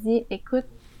me suis dit, écoute,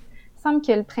 il me semble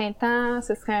que le printemps,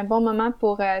 ce serait un bon moment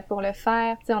pour le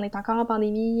faire. Tu sais, on est encore en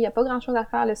pandémie, il n'y a pas grand-chose à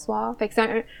faire le soir. Fait que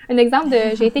c'est un exemple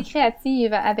j'ai été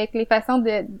créative avec les façons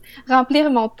de remplir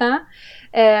mon temps.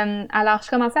 Alors, je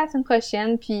commençais la semaine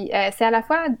prochaine, puis c'est à la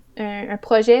fois un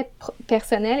projet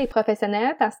personnel et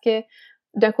professionnel parce que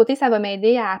d'un côté, ça va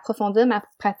m'aider à approfondir ma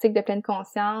pratique de pleine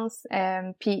conscience,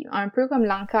 puis un peu comme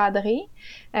l'encadrer,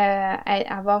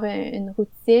 avoir une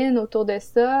routine autour de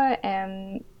ça.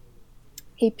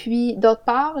 Et puis, d'autre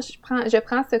part, je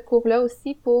prends ce cours-là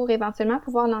aussi pour éventuellement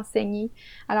pouvoir l'enseigner.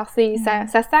 Alors, ça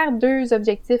sert deux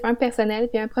objectifs, un personnel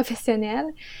puis un professionnel.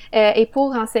 Et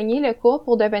pour enseigner le cours,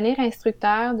 pour devenir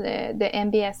instructeur de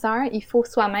MBSR, il faut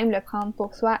soi-même le prendre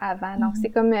pour soi avant. Donc,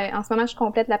 c'est comme, en ce moment, je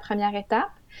complète la première étape.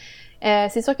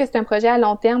 C'est sûr que c'est un projet à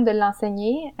long terme de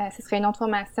l'enseigner. Ce serait une autre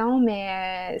formation,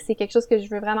 mais c'est quelque chose que je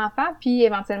veux vraiment faire. Puis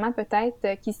éventuellement,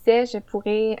 peut-être, qui sait, je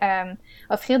pourrais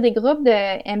offrir des groupes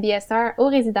de MBSR aux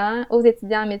résidents, aux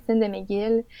étudiants en médecine de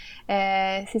McGill.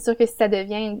 C'est sûr que si ça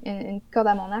devient une corde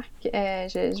à mon arc,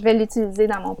 je vais l'utiliser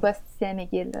dans mon poste ici à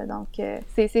McGill. Là. Donc,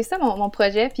 c'est ça mon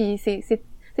projet. Puis c'est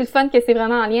le fun que c'est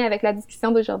vraiment en lien avec la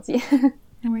discussion d'aujourd'hui.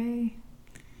 Oui.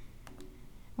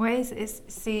 Oui,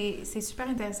 c'est super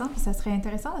intéressant, puis ça serait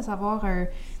intéressant de savoir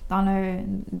dans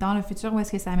le futur où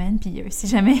est-ce que ça mène, puis si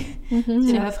jamais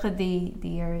tu offres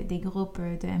des groupes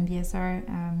de MBSR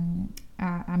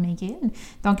à McGill.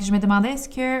 Donc, je me demandais, est-ce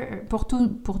que, pour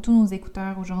tous nos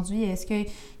écouteurs aujourd'hui, est-ce qu'il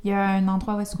y a un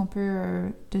endroit où est-ce qu'on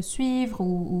peut te suivre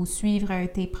ou suivre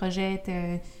tes projets,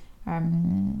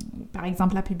 par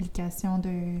exemple la publication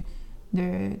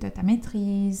de ta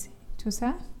maîtrise, tout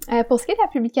ça? Pour ce qui est de la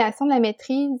publication de la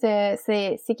maîtrise,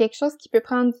 c'est quelque chose qui peut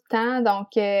prendre du temps. Donc,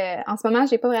 en ce moment,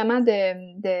 j'ai pas vraiment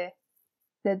de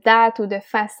date ou de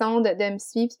façon de me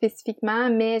suivre spécifiquement,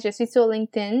 mais je suis sur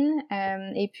LinkedIn.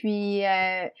 Et puis,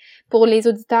 pour les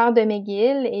auditeurs de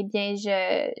McGill, eh bien,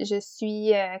 je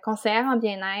suis conseillère en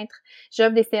bien-être.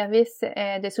 J'offre des services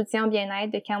de soutien en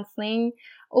bien-être, de counseling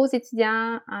aux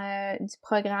étudiants du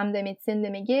programme de médecine de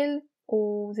McGill,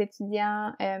 aux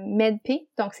étudiants MedP,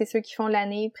 donc c'est ceux qui font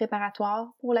l'année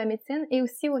préparatoire pour la médecine, et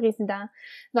aussi aux résidents.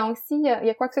 Donc, s'il y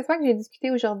a quoi que ce soit que j'ai discuté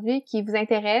aujourd'hui qui vous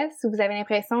intéresse, ou vous avez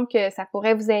l'impression que ça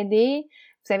pourrait vous aider,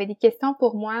 vous avez des questions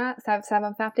pour moi, ça va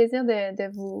me faire plaisir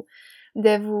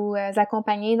de vous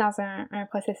accompagner dans un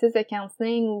processus de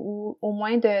counseling ou au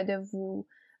moins de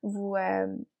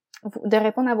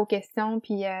répondre à vos questions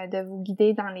puis de vous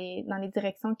guider dans les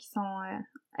directions qui sont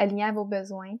alignées à vos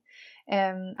besoins.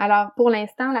 Alors, pour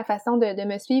l'instant, la façon de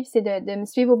me suivre, c'est de me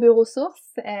suivre au bureau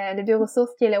source. Le bureau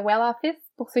source qui est le Well Office,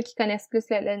 pour ceux qui connaissent plus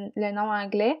le nom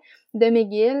anglais, de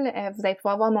McGill. Vous allez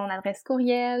pouvoir voir mon adresse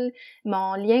courriel,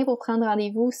 mon lien pour prendre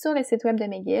rendez-vous sur le site web de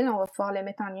McGill. On va pouvoir le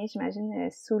mettre en lien, j'imagine,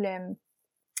 sous le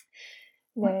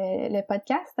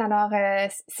podcast. Alors,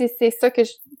 c'est ça que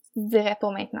je dirais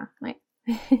pour maintenant. Ouais.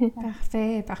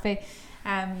 Parfait.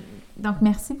 Donc,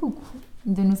 merci beaucoup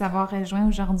de nous avoir rejoints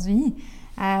aujourd'hui.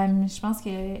 Je pense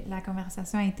que la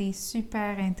conversation a été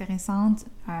super intéressante.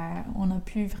 On a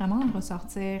pu vraiment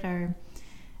ressortir,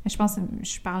 je pense que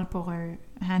je parle pour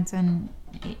Hanson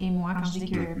et moi quand je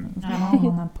dis que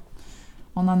vraiment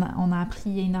on a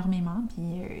appris énormément.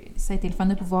 Puis ça a été le fun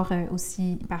de pouvoir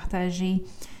aussi partager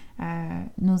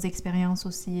nos expériences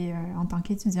aussi en tant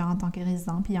qu'étudiant, en tant que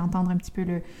résident, puis entendre un petit peu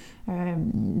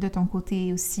de ton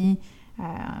côté aussi,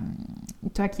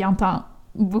 toi qui entends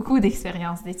beaucoup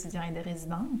d'expériences d'étudiants et de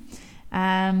résidents.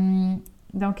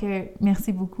 Donc,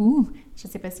 merci beaucoup. Je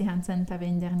ne sais pas si Hanson, tu avais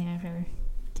une dernière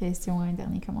question ou un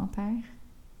dernier commentaire.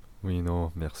 Oui,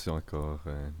 non, merci encore,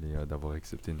 Léa, d'avoir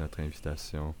accepté notre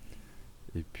invitation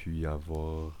et puis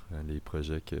avoir les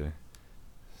projets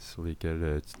sur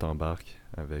lesquels tu t'embarques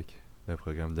avec le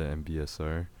programme de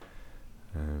MBSR.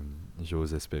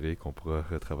 J'ose espérer qu'on pourra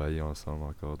retravailler ensemble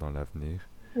encore dans l'avenir.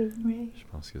 Oui. Je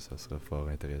pense que ça sera fort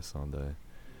intéressant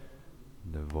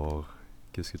de voir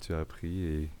qu'est-ce que tu as appris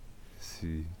et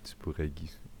si tu pourrais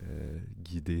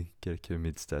guider quelques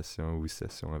méditations ou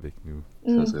sessions avec nous.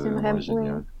 Ça serait vraiment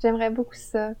génial. J'aimerais beaucoup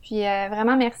ça. Puis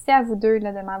vraiment, merci à vous deux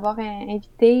là, de m'avoir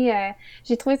invité.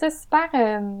 J'ai trouvé ça super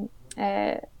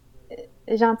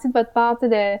gentil de votre part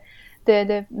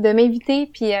de m'inviter.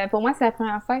 Puis pour moi, c'est la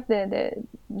première fois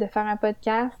de faire un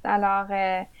podcast. Alors,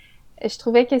 je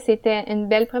trouvais que c'était une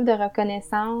belle preuve de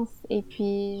reconnaissance. Et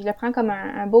puis, je le prends comme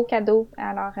un beau cadeau.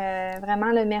 Alors,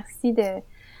 vraiment, merci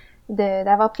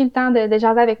d'avoir pris le temps de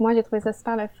jaser avec moi. J'ai trouvé ça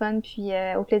super le fun. Puis,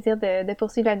 au plaisir de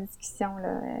poursuivre la discussion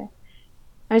là,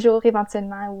 un jour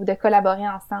éventuellement ou de collaborer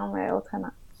ensemble autrement.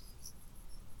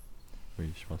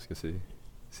 Oui, je pense que c'est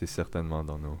certainement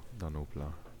dans nos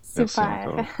plans.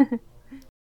 Super.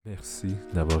 Merci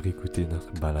d'avoir écouté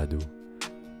notre balado.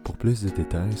 Pour plus de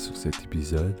détails sur cet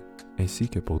épisode, ainsi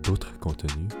que pour d'autres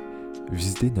contenus,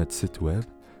 visitez notre site web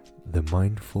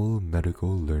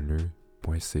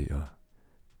themindfulmedicallearner.ca.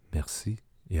 Merci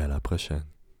et à la prochaine.